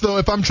 I guess, though,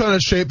 if I'm trying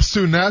to shape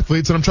student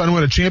athletes and I'm trying to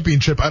win a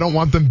championship, I don't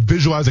want them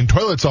visualizing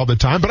toilets all the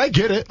time. But I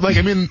get it.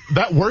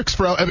 That works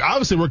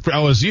obviously worked for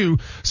LSU,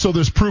 so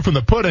there's proof in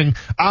the pudding.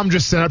 I'm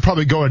just saying I'd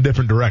probably go a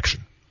different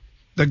direction.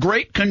 The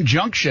great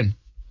conjunction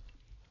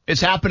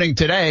is happening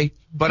today,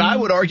 but I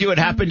would argue it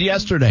happened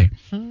yesterday.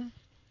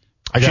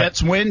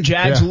 Jets win,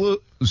 Jags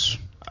lose.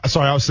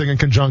 Sorry, I was thinking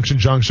conjunction,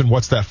 junction.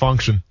 What's that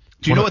function?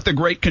 Do you know what the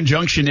great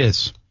conjunction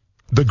is?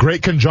 The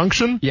great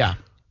conjunction? Yeah.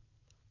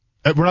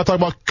 We're not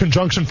talking about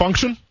conjunction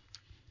function?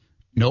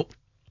 Nope.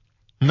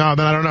 No,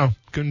 then I don't know.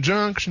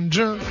 Conjunction,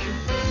 junction.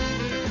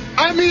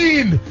 How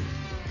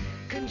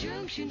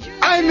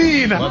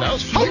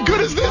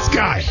good is this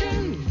guy?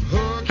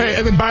 Hey,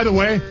 and then by the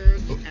way,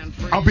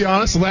 I'll be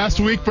honest,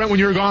 last week, Brent, when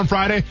you were gone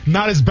Friday,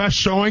 not his best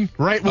showing,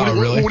 right?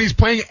 Really? When he's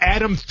playing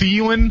Adam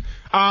Thielen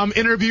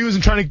interviews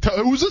and trying to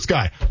tell, who's this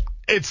guy?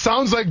 It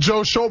sounds like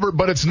Joe Schobert,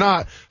 but it's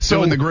not. So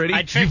Doing the gritty?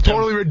 You've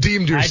totally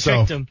redeemed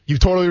yourself. tricked him. You've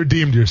totally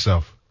redeemed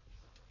yourself.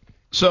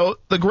 So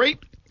the great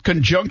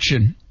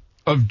conjunction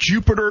of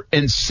Jupiter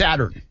and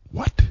Saturn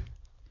What?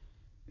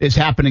 is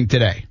happening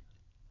today.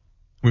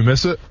 We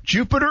miss it?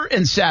 Jupiter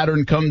and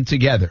Saturn come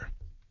together,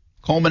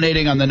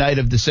 culminating on the night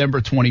of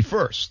December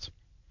 21st.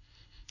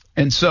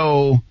 And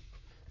so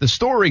the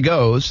story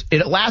goes,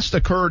 it last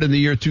occurred in the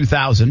year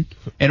 2000,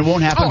 and it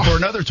won't happen for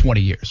another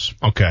 20 years.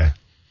 Okay.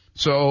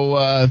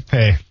 So,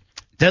 Hey.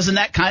 doesn't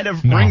that kind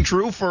of ring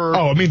true for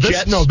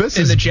Jets this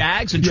and the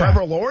Jags and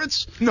Trevor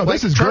Lawrence? No,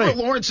 this is Trevor great.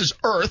 Lawrence is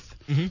Earth.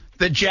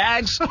 The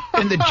Jags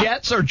and the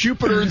Jets are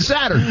Jupiter and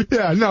Saturn.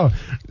 Yeah, no.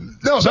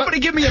 Somebody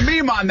give me a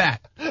meme on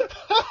that.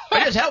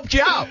 I just helped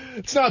you out.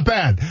 It's not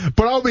bad.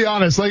 But I'll be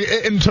honest, like,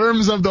 in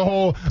terms of the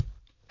whole,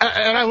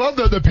 and I love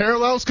the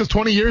parallels because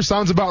 20 years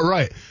sounds about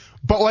right.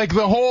 But, like,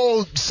 the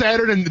whole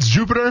Saturn and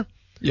Jupiter,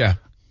 Yeah.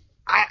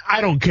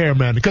 I don't care,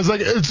 man. Because,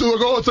 like, it's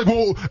like,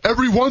 well,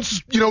 every once,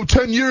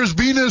 10 years,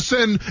 Venus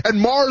and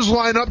Mars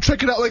line up.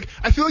 Check it out. Like,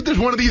 I feel like there's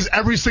one of these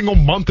every single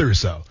month or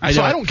so. I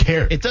don't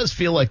care. It does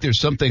feel like there's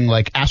something,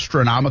 like,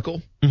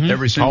 astronomical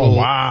every single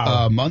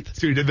month.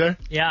 See what you did there?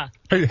 Yeah.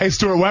 Hey,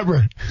 Stuart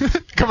Weber.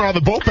 Coming out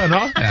of the bullpen,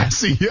 huh? Yeah.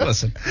 See ya.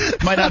 Listen,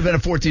 might not have been a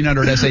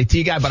 1400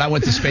 SAT guy, but I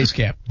went to space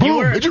camp.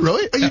 Boom. Did you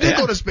really? You did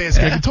go to space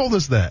camp. You told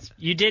us that.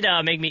 You did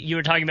you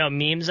were talking about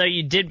memes, though.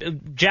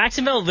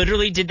 Jacksonville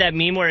literally did that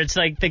meme where it's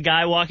like the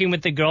guy walking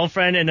with the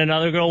girlfriend and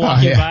another girl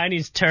walking by and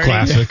he's turning.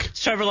 Classic.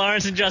 It's Trevor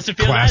Lawrence and Justin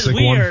Fields. Classic That's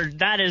weird.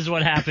 That is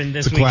what happened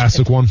this It's a week.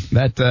 classic one.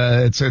 That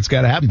it's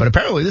got to happen. But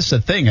apparently this is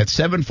a thing. At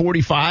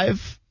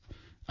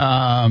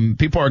 7:45,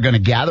 people are going to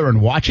gather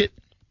and watch it.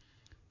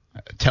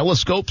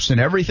 Telescopes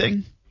and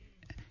everything.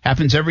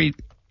 Happens every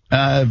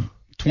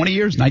 20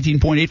 years,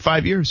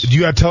 19.85 years. Do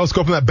you have a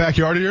telescope in that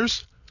backyard of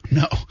yours?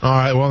 No. All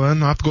right, well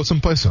then I'll have to go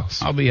someplace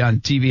else. I'll be on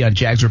TV on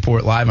Jags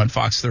Report Live on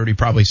Fox 30,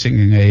 probably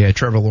singing a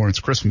Trevor Lawrence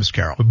Christmas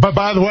carol. But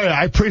by the way,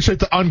 I appreciate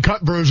the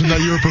uncut version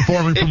that you were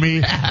performing for me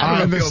in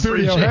the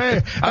studio.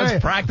 Hey, I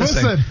was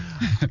practicing. Listen,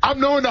 I'm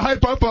known to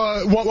hype up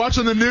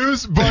watching the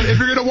news, but if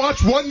you're going to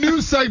watch one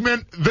news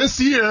segment this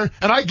year,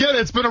 and I get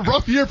it, it's been a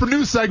rough year for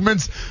news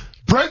segments,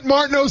 Brent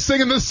Martineau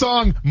singing this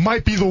song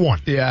might be the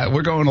one. Yeah,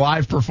 we're going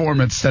live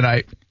performance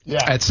tonight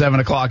at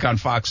 7 o'clock on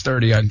Fox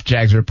 30 on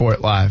Jags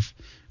Report Live.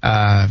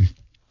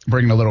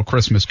 Bringing a little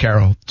Christmas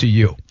carol to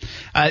you.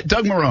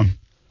 Doug Marrone.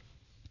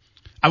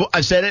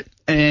 I said it,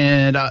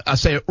 and I'll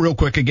say it real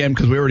quick again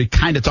because we already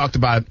kind of talked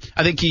about it.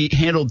 I think he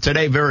handled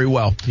today very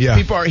well. Yeah.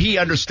 He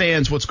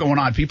understands what's going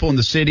on. People in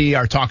the city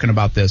are talking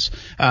about this.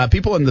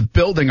 People in the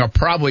building are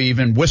probably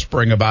even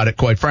whispering about it,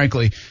 quite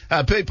frankly.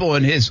 People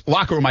in his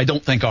locker room I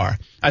don't think are.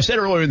 I said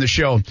earlier in the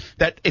show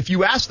that if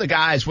you ask the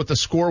guys what the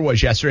score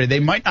was yesterday, they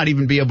might not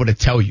even be able to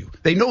tell you.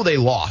 They know they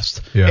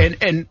lost. Yeah.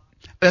 And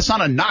that's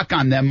not a knock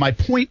on them. My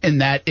point in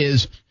that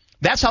is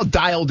that's how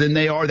dialed in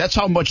they are. That's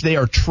how much they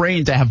are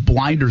trained to have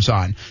blinders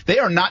on. They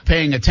are not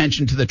paying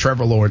attention to the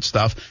Trevor Lawrence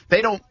stuff.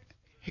 They've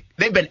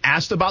been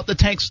asked about the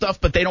tank stuff,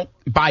 but they don't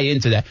buy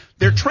into that.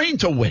 They're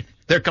trained to win.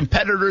 They're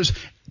competitors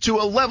to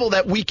a level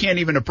that we can't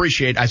even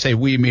appreciate. I say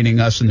we,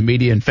 meaning us and the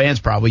media and fans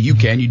probably. You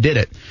can. You did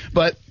it.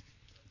 But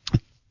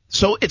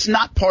so it's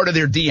not part of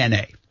their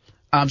DNA.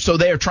 So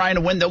they are trying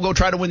to win. They'll go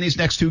try to win these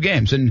next two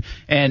games. And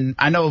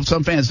I know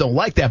some fans don't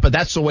like that, but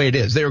that's the way it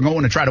is. They are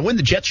going to try to win.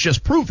 The Jets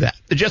just proved that.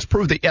 The Jets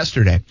proved it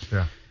yesterday.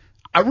 Yeah.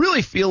 I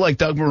really feel like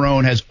Doug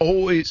Marrone has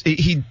always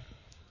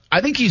I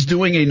think he's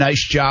doing a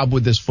nice job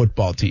with this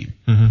football team.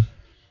 Mm-hmm.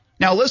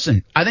 Now,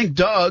 listen, I think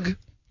Doug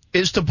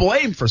is to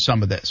blame for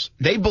some of this.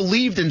 They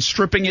believed in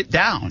stripping it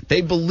down.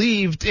 They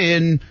believed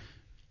in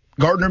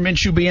Gardner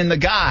Minshew being the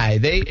guy.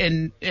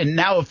 And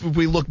now if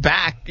we look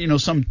back,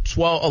 some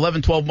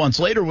 11, 12 months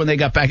later when they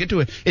got back into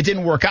it, it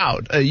didn't work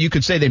out. You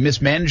could say they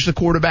mismanaged the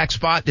quarterback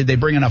spot. Did they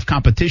bring enough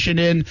competition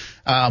in?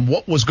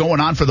 What was going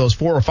on for those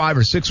 4 or 5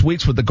 or 6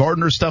 weeks with the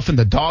Gardner stuff in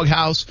the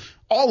doghouse?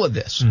 All of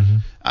this.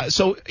 Mm-hmm.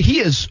 So he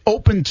is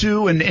open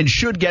to and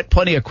should get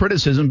plenty of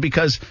criticism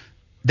because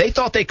they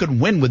thought they could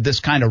win with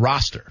this kind of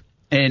roster.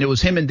 And it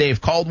was him and Dave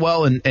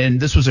Caldwell, and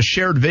this was a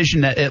shared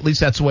vision. At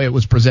least that's the way it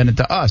was presented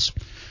to us.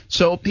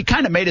 So he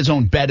kind of made his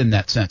own bet in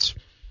that sense.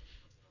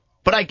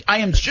 But I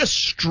am just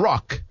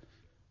struck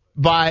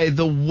by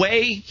the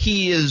way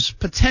he is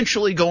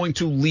potentially going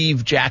to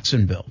leave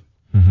Jacksonville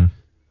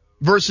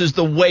versus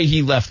the way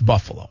he left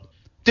Buffalo.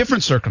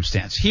 Different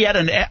circumstance. He had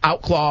an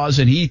out clause,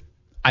 and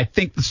I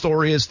think the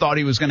story is, thought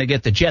he was going to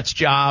get the Jets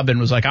job and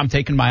was like, I'm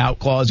taking my out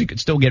clause. He could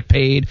still get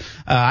paid.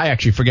 I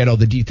actually forget all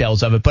the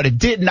details of it, but it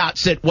did not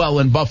sit well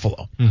in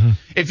Buffalo. Mm-hmm.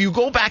 If you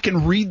go back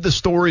and read the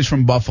stories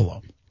from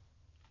Buffalo,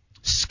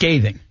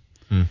 scathing.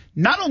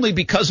 Not only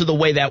because of the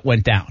way that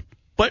went down,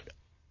 but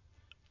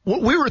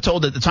what we were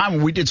told at the time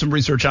when we did some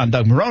research on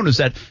Doug Marrone is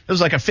that it was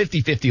like a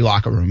 50-50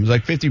 locker room. It was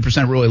like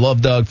 50% really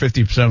love Doug,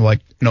 50% like,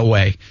 no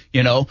way,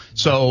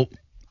 So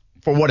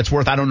for what it's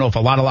worth, I don't know if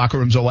a lot of locker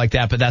rooms are like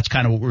that, but that's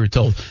kind of what we were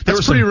told.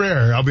 That's pretty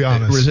rare, I'll be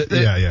honest.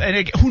 Yeah.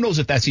 And who knows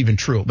if that's even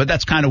true, but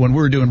that's kind of when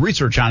we were doing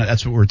research on it,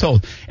 that's what we were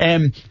told.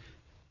 And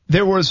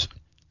there was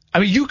I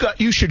mean,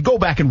 you should go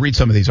back and read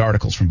some of these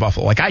articles from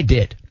Buffalo, like I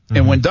did. Mm-hmm.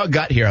 And when Doug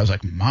got here, I was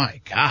like,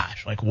 my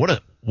gosh, like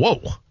whoa,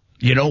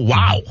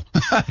 wow,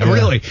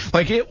 really,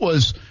 like it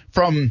was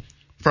from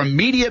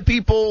media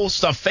people,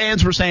 stuff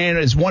fans were saying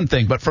is one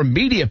thing, but from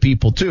media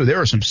people too, there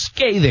were some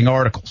scathing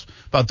articles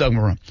about Doug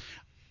Marrone.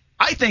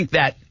 I think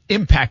that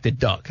impacted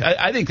Doug.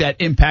 I think that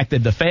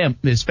impacted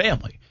his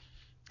family.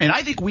 And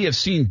I think we have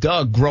seen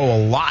Doug grow a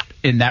lot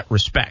in that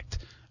respect.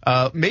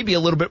 Maybe a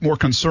little bit more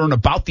concern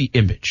about the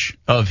image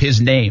of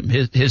his name,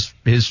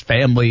 his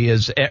family,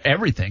 his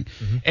everything.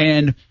 Mm-hmm.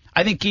 And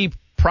I think he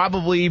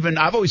probably even,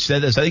 I've always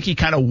said this, I think he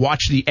kind of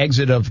watched the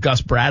exit of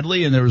Gus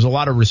Bradley, and there was a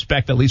lot of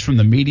respect, at least from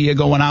the media,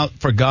 going out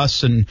for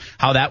Gus and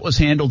how that was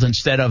handled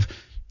instead of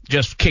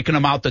just kicking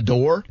him out the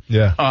door.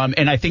 Yeah.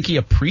 And I think he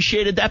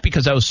appreciated that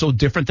because that was so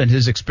different than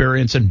his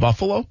experience in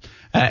Buffalo.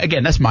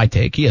 Again, that's my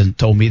take. He hasn't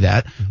told me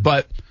that. Mm-hmm.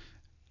 But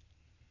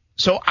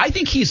so I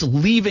think he's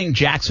leaving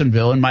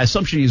Jacksonville, and my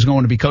assumption he's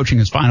going to be coaching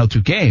his final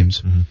 2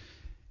 games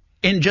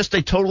in just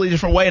a totally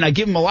different way. And I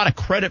give him a lot of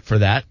credit for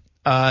that,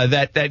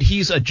 that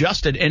he's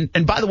adjusted.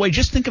 And by the way,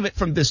 just think of it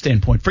from this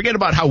standpoint. Forget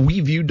about how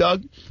we view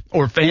Doug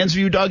or fans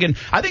view Doug. And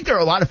I think there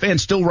are a lot of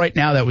fans still right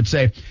now that would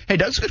say, hey,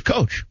 Doug's a good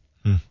coach.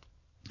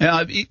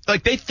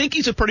 Like they think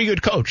he's a pretty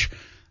good coach.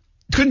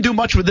 Couldn't do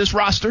much with this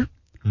roster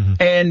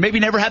and maybe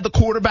never had the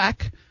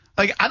quarterback.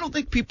 Like, I don't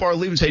think people are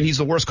leaving saying he's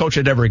the worst coach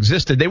that ever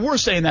existed. They were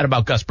saying that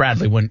about Gus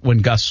Bradley when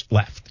Gus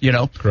left,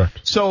 Correct.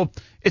 So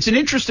it's an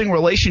interesting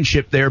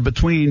relationship there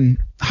between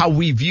how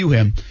we view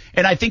him.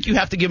 And I think you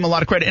have to give him a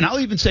lot of credit. And I'll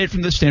even say it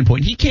from this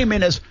standpoint. He came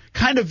in as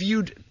kind of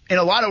viewed in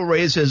a lot of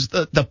ways as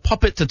the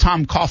puppet to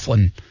Tom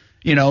Coughlin.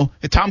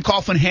 Tom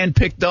Coughlin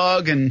handpicked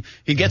Doug, and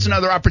he gets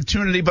another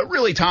opportunity, but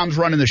really Tom's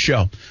running the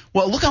show.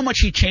 Well, look how much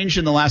he changed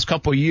in the last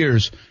couple of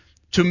years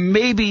to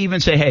maybe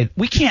even say, hey,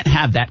 we can't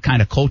have that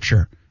kind of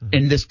culture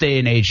in this day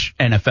and age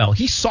NFL.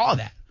 He saw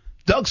that.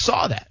 Doug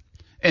saw that.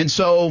 And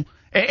so,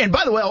 and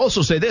by the way, I'll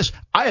also say this.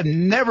 I have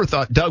never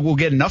thought Doug will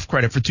get enough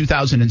credit for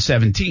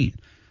 2017.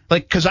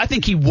 Because I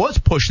think he was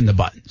pushing the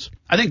buttons.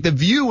 I think the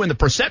view and the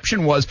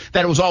perception was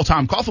that it was all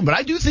Tom Coughlin, but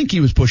I do think he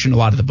was pushing a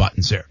lot of the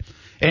buttons there.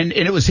 And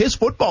it was his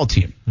football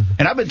team.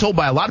 And I've been told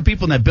by a lot of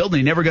people in that building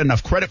he never got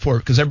enough credit for it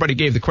because everybody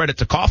gave the credit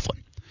to Coughlin.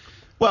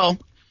 Well,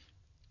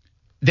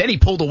 then he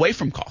pulled away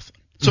from Coughlin.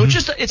 So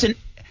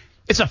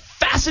it's a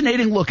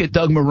fascinating look at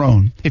Doug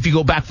Marrone if you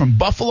go back from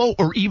Buffalo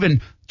or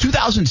even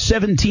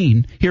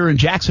 2017 here in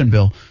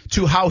Jacksonville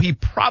to how he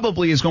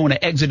probably is going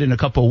to exit in a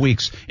couple of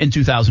weeks in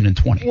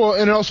 2020. Well,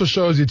 and it also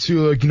shows you,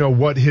 too,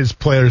 what his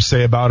players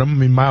say about him. I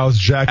mean, Miles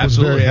Jack was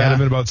very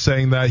adamant about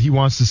saying that he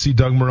wants to see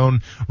Doug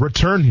Marrone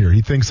return here.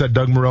 He thinks that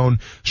Doug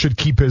Marrone should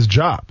keep his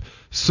job.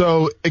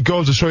 So it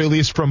goes to show you, at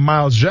least from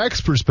Miles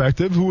Jack's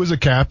perspective, who is a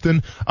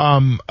captain,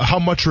 how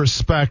much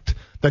respect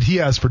that he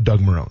has for Doug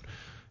Marrone.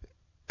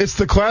 It's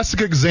the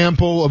classic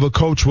example of a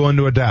coach willing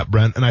to adapt,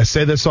 Brent, and I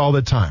say this all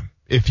the time.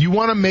 If you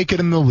want to make it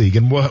in the league,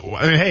 and who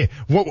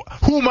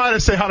am I to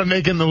say how to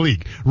make it in the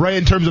league, right,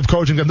 in terms of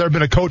coaching? I've never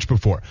been a coach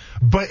before.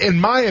 But in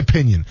my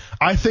opinion,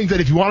 I think that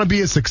if you want to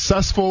be a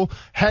successful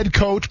head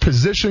coach,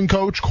 position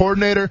coach,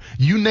 coordinator,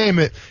 you name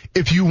it,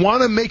 if you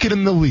want to make it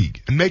in the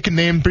league and make a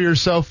name for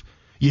yourself,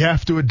 you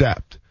have to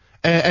adapt.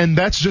 And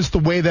that's just the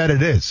way that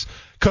it is.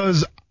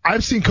 Because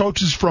I've seen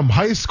coaches from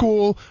high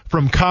school,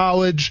 from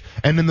college,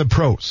 and in the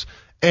pros.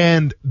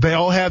 And they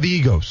all have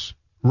egos,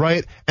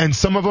 right? And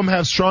some of them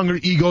have stronger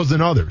egos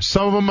than others.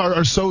 Some of them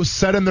are so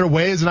set in their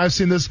ways, and I've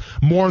seen this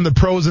more in the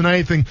pros than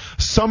anything.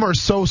 Some are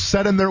so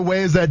set in their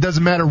ways that it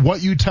doesn't matter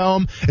what you tell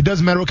them. It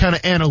doesn't matter what kind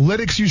of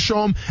analytics you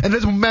show them. And it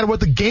doesn't matter what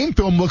the game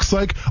film looks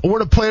like or what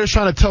the player's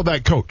trying to tell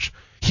that coach.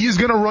 He's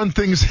going to run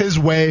things his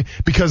way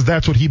because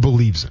that's what he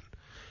believes in.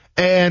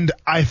 And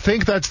I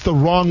think that's the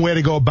wrong way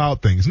to go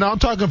about things. Now, I'm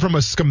talking from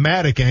a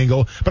schematic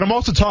angle, but I'm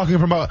also talking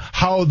from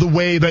how the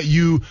way that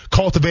you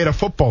cultivate a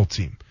football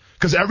team.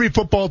 Because every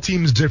football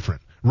team is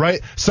different,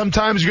 right?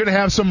 Sometimes you're going to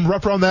have some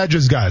rough around the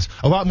edges guys,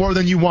 a lot more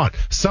than you want.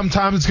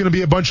 Sometimes it's going to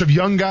be a bunch of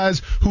young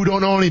guys who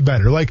don't know any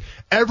better. Like,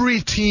 every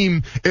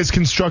team is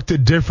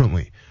constructed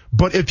differently.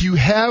 But if you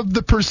have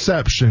the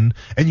perception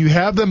and you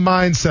have the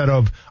mindset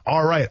of,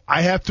 all right,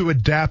 I have to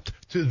adapt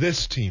to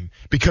this team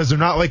because they're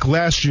not like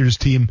last year's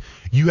team,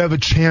 you have a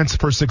chance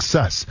for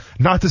success.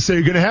 Not to say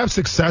you're going to have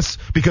success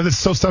because it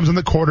still stems on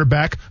the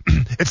quarterback.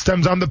 It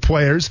stems on the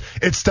players.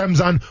 It stems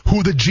on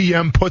who the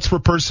GM puts for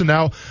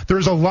personnel.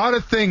 There's a lot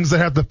of things that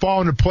have to fall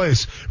into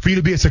place for you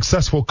to be a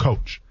successful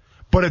coach.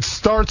 But it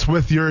starts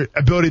with your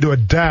ability to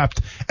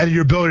adapt and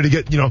your ability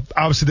to get,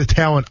 obviously the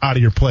talent out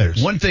of your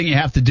players. One thing you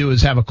have to do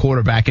is have a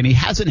quarterback, and he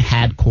hasn't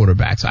had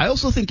quarterbacks. I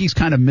also think he's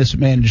kind of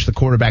mismanaged the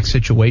quarterback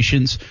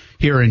situations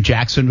here in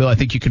Jacksonville. I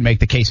think you can make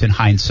the case in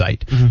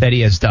hindsight that he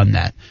has done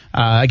that.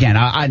 Again,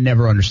 I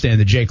never understand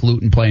the Jake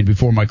Luton playing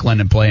before Mike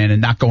Lennon playing and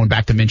not going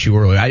back to Minshew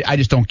early. I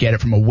just don't get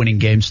it from a winning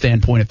game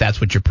standpoint if that's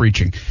what you're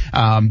preaching.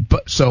 And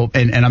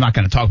I'm not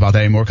going to talk about that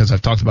anymore because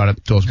I've talked about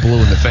it till it's blue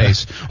in the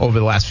face over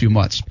the last few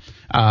months.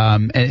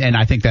 And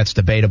I think that's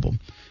debatable.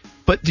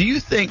 But do you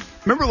think,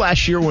 remember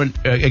last year when,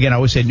 again, I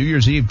always say New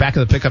Year's Eve, back in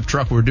the pickup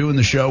truck, we were doing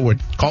the show when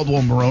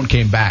Caldwell and Marrone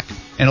came back.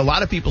 And a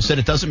lot of people said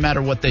it doesn't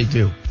matter what they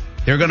do.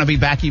 They're going to be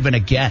back even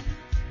again.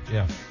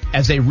 Yeah.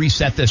 As they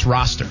reset this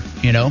roster,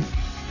 you know?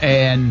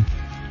 And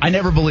I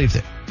never believed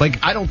it.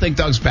 Like, I don't think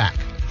Doug's back.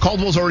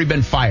 Caldwell's already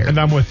been fired. And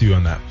I'm with you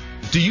on that.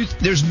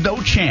 There's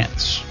no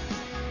chance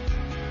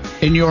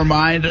in your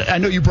mind. I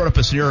know you brought up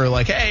a scenario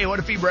like, hey, what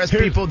if he arrests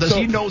people? Does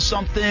he know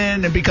something?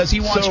 And because he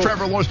wants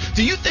Trevor Lawrence.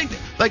 Do you think,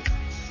 like,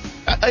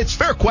 it's a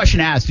fair question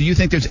to ask. Do you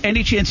think there's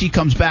any chance he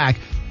comes back?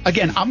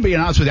 Again, I'm being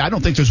honest with you. I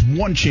don't think there's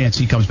one chance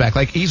he comes back.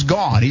 Like, he's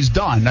gone. He's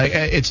done.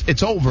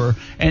 It's over.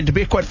 And to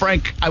be quite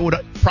frank, I would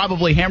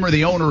probably hammer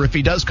the owner if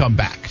he does come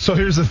back. So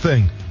here's the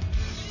thing.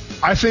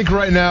 I think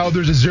right now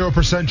there's a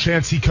 0%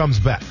 chance he comes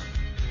back.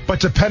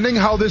 But depending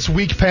how this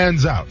week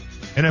pans out,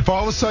 and if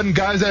all of a sudden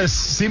guys that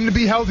seem to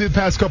be healthy the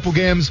past couple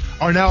games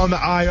are now on the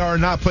IR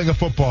not playing a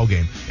football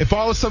game, if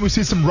all of a sudden we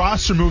see some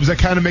roster moves that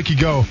kind of make you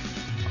go,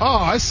 oh,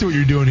 I see what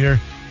you're doing here.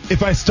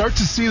 If I start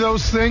to see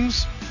those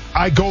things,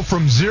 I go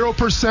from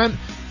 0%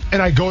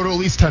 and I go to at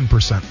least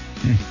 10%.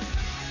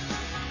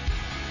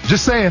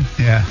 Just saying.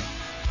 Yeah.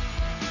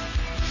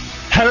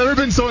 Have I ever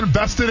been so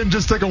invested in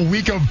just like a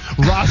week of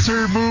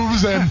roster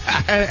moves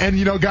and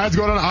you know, guys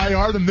going on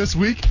IR than this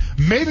week?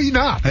 Maybe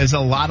not. There's a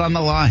lot on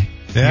the line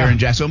here in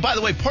Jacksonville. And by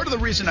the way, part of the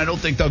reason I don't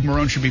think Doug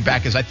Marrone should be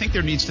back is I think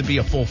there needs to be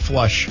a full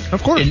flush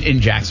in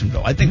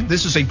Jacksonville. I think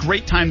this is a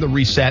great time to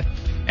reset.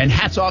 And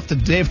hats off to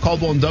Dave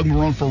Caldwell and Doug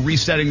Marrone for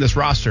resetting this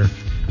roster.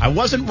 I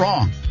wasn't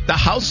wrong. The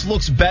house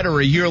looks better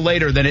a year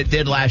later than it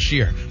did last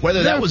year.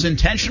 Whether that was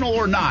intentional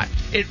or not,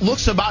 it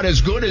looks about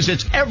as good as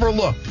it's ever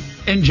looked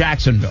in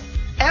Jacksonville.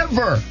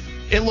 Ever.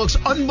 It looks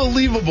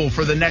unbelievable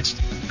for the next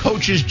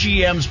coaches,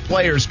 GMs,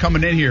 players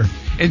coming in here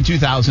in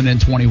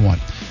 2021.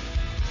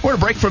 We're going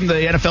to break from the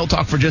NFL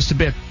talk for just a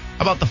bit.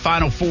 How about the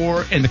Final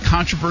Four and the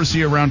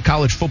controversy around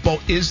college football?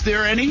 Is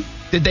there any?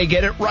 Did they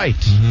get it right?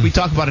 We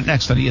talk about it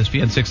next on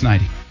ESPN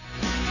 690.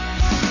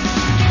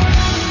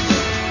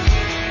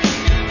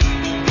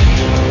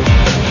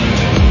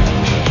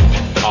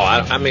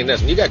 I mean,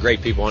 listen, you got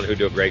great people on who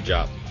do a great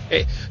job.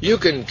 Hey, you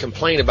can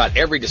complain about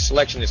every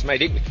selection that's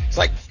made. It's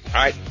like, all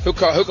right, who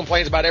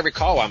complains about every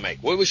call I make?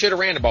 Well, we should have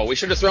ran the ball. We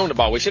should have thrown the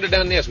ball. We should have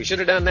done this. We should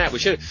have done that.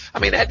 I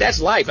mean, that's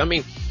life. I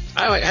mean,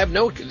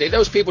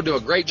 those people do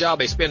a great job.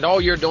 They spend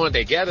all year doing it.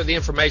 They gather the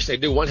information. They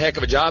do one heck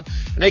of a job.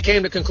 And they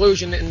came to a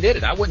conclusion and did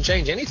it. I wouldn't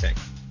change anything.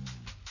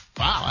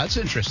 Wow, that's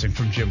interesting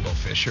from Jimbo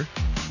Fisher.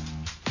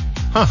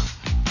 Huh.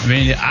 I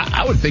mean,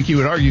 I would think you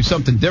would argue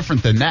something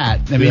different than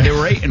that. I mean, they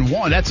were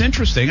 8-1. That's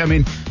interesting. I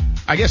mean,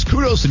 I guess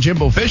kudos to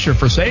Jimbo Fisher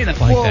for saying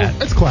it like that.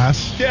 Well, it's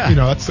class. Yeah. You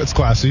know, that's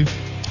classy.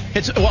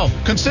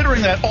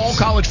 Considering that all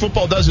college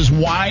football does is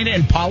whine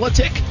and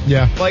politic,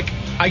 like,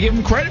 I give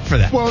him credit for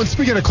that. Well, and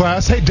speaking of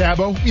class, hey,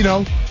 Dabo, you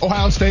know,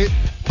 Ohio State,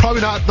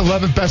 probably not the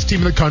 11th best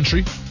team in the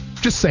country.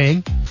 Just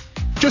saying.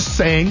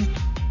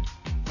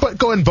 But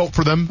go ahead and vote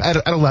for them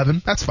at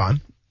 11. That's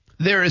fine.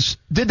 Did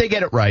they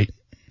get it right?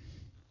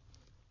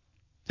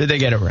 Did they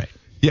get it right?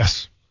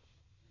 Yes.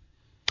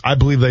 I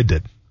believe they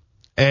did.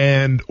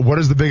 And what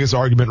is the biggest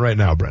argument right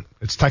now, Brent?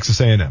 It's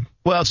Texas A&M.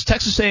 Well, it's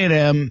Texas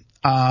A&M.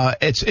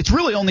 It's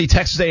really only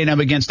Texas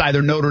A&M against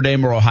either Notre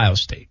Dame or Ohio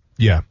State.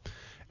 Yeah.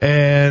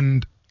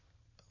 And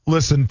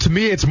listen, to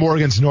me, it's more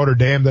against Notre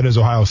Dame than is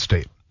Ohio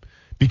State.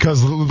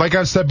 Because like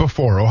I said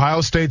before,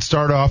 Ohio State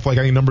started off like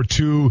I think number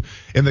 2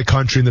 in the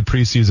country in the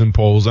preseason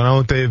polls. And I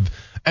don't think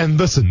and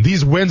listen,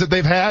 these wins that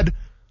they've had,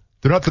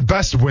 they're not the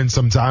best wins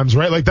sometimes,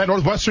 right? Like that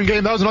Northwestern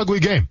game, that was an ugly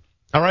game.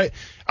 All right.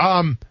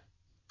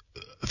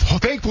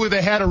 Thankfully,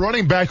 they had a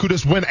running back who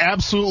just went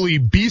absolutely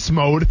beast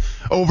mode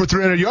over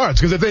 300 yards.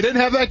 Because if they didn't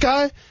have that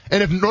guy,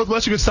 and if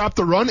Northwestern could stop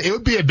the run, it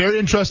would be a very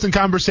interesting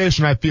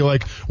conversation, I feel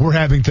like, we're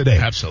having today.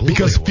 Absolutely.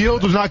 Because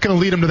Fields was not going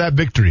to lead him to that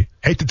victory.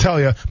 Hate to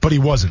tell you, but he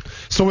wasn't.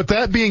 So with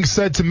that being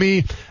said, to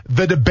me,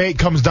 the debate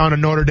comes down to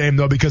Notre Dame,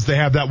 though, because they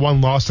have that one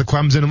loss to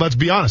Clemson. And let's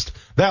be honest,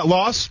 that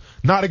loss,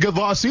 not a good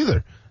loss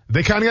either.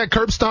 They kind of got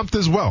curb stomped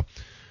as well.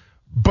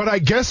 But I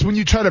guess when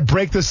you try to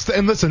break this,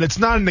 and listen, it's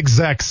not an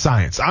exact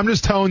science. I'm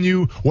just telling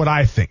you what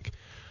I think.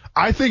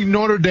 I think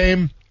Notre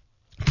Dame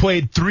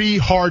played 3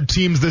 hard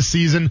teams this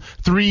season,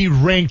 3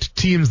 ranked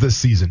teams this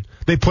season.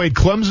 They played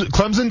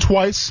Clemson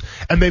twice,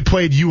 and they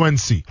played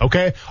UNC,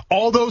 okay?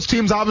 All those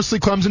teams, obviously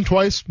Clemson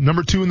twice,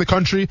 number 2 in the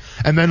country,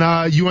 and then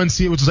UNC,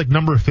 which is like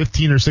number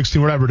 15 or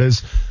 16, whatever it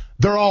is,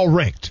 they're all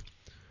ranked.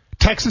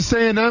 Texas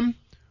A&M,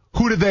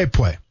 who did they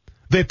play?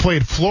 They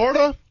played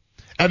Florida,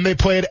 and they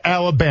played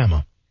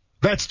Alabama.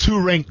 That's 2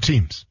 ranked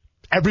teams.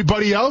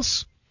 Everybody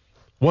else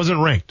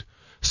wasn't ranked.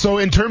 So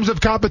in terms of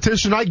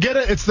competition, I get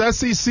it. It's the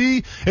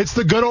SEC. It's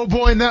the good old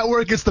boy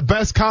network. It's the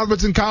best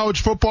conference in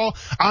college football.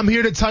 I'm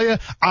here to tell you,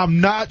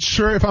 I'm not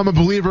sure if I'm a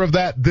believer of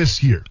that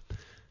this year.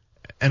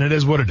 And it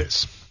is what it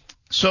is.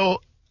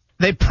 So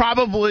they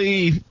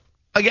probably,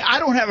 again, I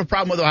don't have a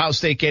problem with Ohio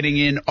State getting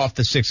in off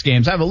the 6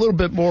 games. I have a little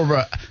bit more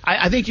of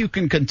I think you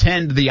can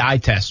contend the eye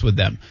test with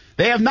them.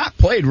 They have not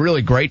played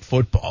really great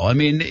football. I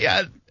mean,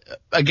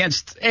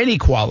 against any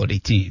quality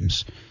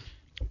teams.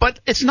 But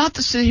it's not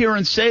to sit here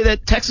and say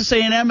that Texas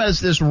A&M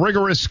has this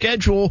rigorous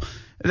schedule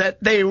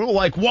that they were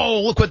like,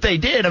 whoa, look what they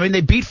did. I mean,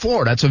 they beat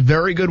Florida. That's a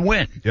very good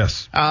win.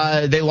 Yes.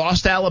 They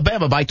lost to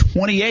Alabama by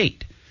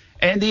 28.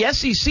 And the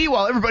SEC,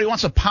 while everybody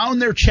wants to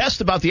pound their chest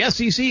about the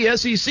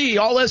SEC,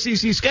 all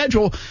SEC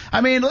schedule,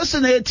 I mean,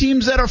 listen, they had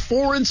teams that are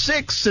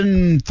 4-6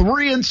 and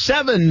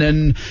 3-7,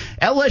 and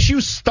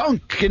LSU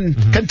stunk, and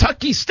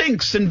Kentucky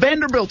stinks, and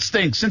Vanderbilt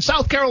stinks, and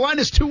South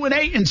Carolina's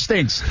 2-8 and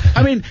stinks.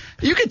 I mean,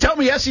 you can tell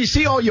me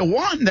SEC all you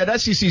want in that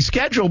SEC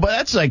schedule,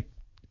 but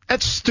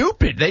that's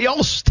stupid. They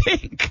all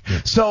stink. Yeah.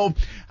 So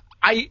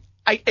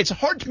it's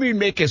hard for me to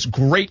make this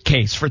great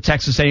case for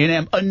Texas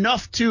A&M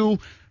enough to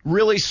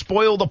really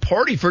spoil the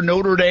party for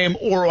Notre Dame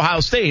or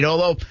Ohio State.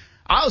 Although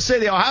I'll say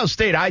the Ohio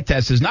State eye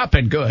test has not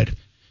been good.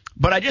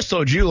 But I just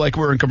told you, like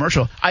we're in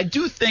commercial, I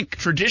do think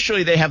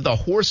traditionally they have the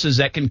horses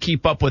that can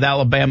keep up with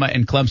Alabama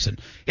and Clemson.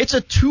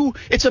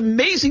 It's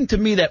amazing to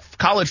me that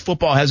college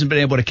football hasn't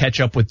been able to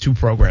catch up with two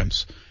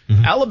programs.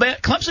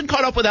 Clemson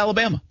caught up with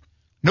Alabama.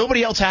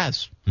 Nobody else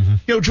has.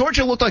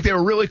 Georgia looked like they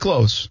were really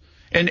close.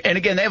 And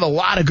again, they have a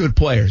lot of good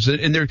players.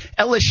 And they're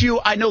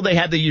LSU, I know they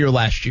had the year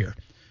last year.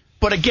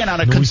 But again, on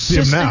a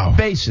consistent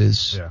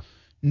basis,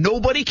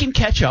 nobody can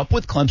catch up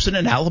with Clemson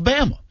and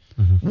Alabama.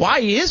 Why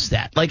is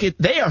that?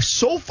 They are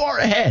so far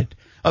ahead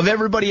of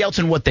everybody else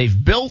in what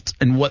they've built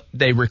and what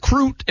they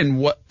recruit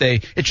and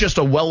it's just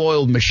a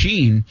well-oiled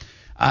machine.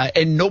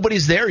 And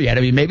nobody's there yet.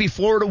 I mean, maybe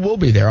Florida will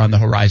be there on the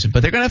horizon,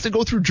 but they're going to have to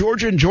go through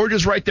Georgia, and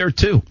Georgia's right there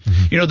too.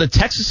 The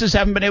Texases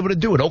haven't been able to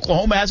do it.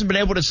 Oklahoma hasn't been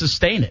able to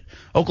sustain it.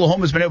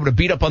 Oklahoma's been able to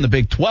beat up on the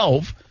Big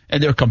 12,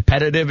 and they're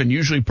competitive and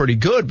usually pretty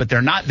good, but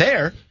they're not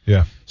there.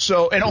 Yeah.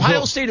 So, and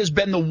Ohio State has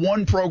been the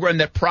one program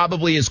that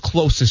probably is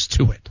closest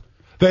to it.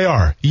 They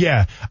are,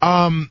 yeah.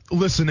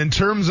 Listen, in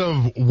terms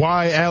of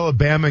why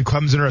Alabama and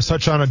Clemson are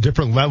such on a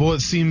different level, it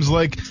seems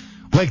like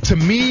to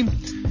me,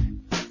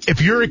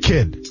 if you're a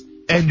kid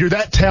and you're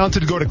that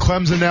talented to go to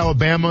Clemson and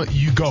Alabama,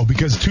 you go,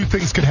 because two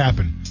things could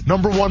happen.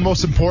 Number one,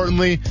 most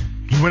importantly,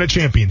 you win a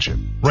championship,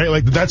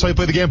 right? That's how you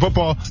play the game of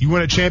football. You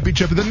win a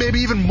championship, and then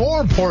maybe even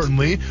more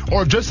importantly,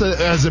 or just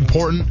as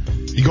important,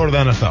 you go to the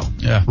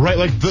NFL. Yeah.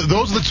 Right?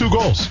 Those are the two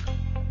goals.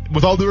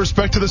 With all due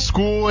respect to the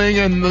schooling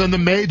and then the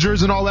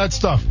majors and all that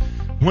stuff.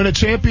 Win a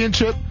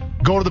championship,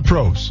 go to the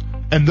pros.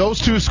 And those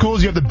two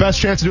schools, you have the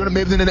best chance of doing it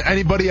maybe than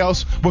anybody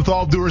else, with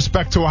all due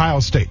respect to Ohio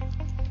State.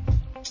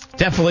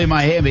 Definitely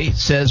Miami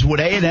says, would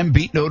A&M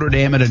beat Notre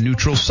Dame at a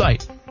neutral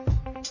site?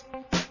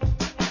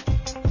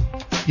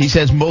 He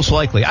says most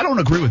likely. I don't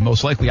agree with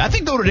most likely. I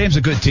think Notre Dame's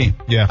a good team.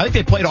 Yeah. I think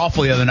they played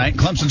awful the other night.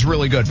 Clemson's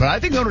really good, but I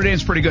think Notre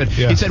Dame's pretty good.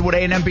 Yeah. He said, would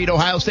A&M beat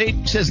Ohio State?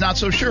 He says, not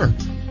so sure.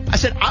 I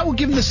said, I will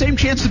give them the same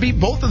chance to beat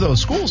both of those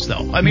schools,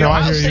 though. I mean,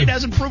 Ohio State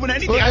hasn't proven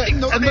anything. I think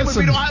Notre Dame would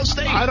beat Ohio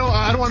State. I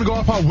don't want to go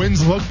off how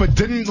wins look, but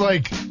didn't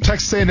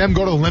Texas A&M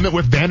go to the limit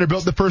with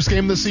Vanderbilt the first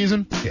game of the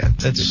season? Yeah,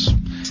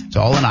 it's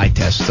all an eye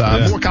test.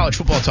 More college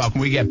football talk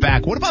when we get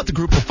back. What about the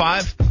Group of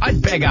Five?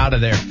 I'd beg out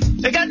of there.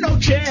 They got no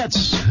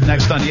chance.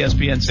 Next on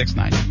ESPN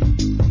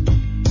 690.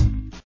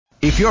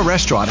 If your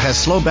restaurant has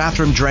slow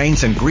bathroom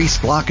drains and grease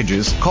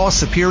blockages, call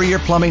Superior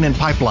Plumbing and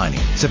Pipelining.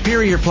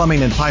 Superior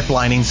Plumbing and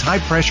Pipelining's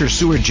high-pressure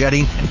sewer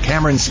jetting and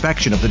camera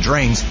inspection of the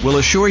drains will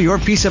assure your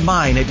peace of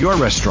mind at your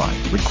restaurant.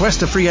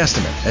 Request a free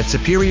estimate at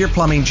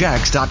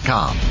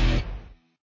SuperiorPlumbingJacks.com.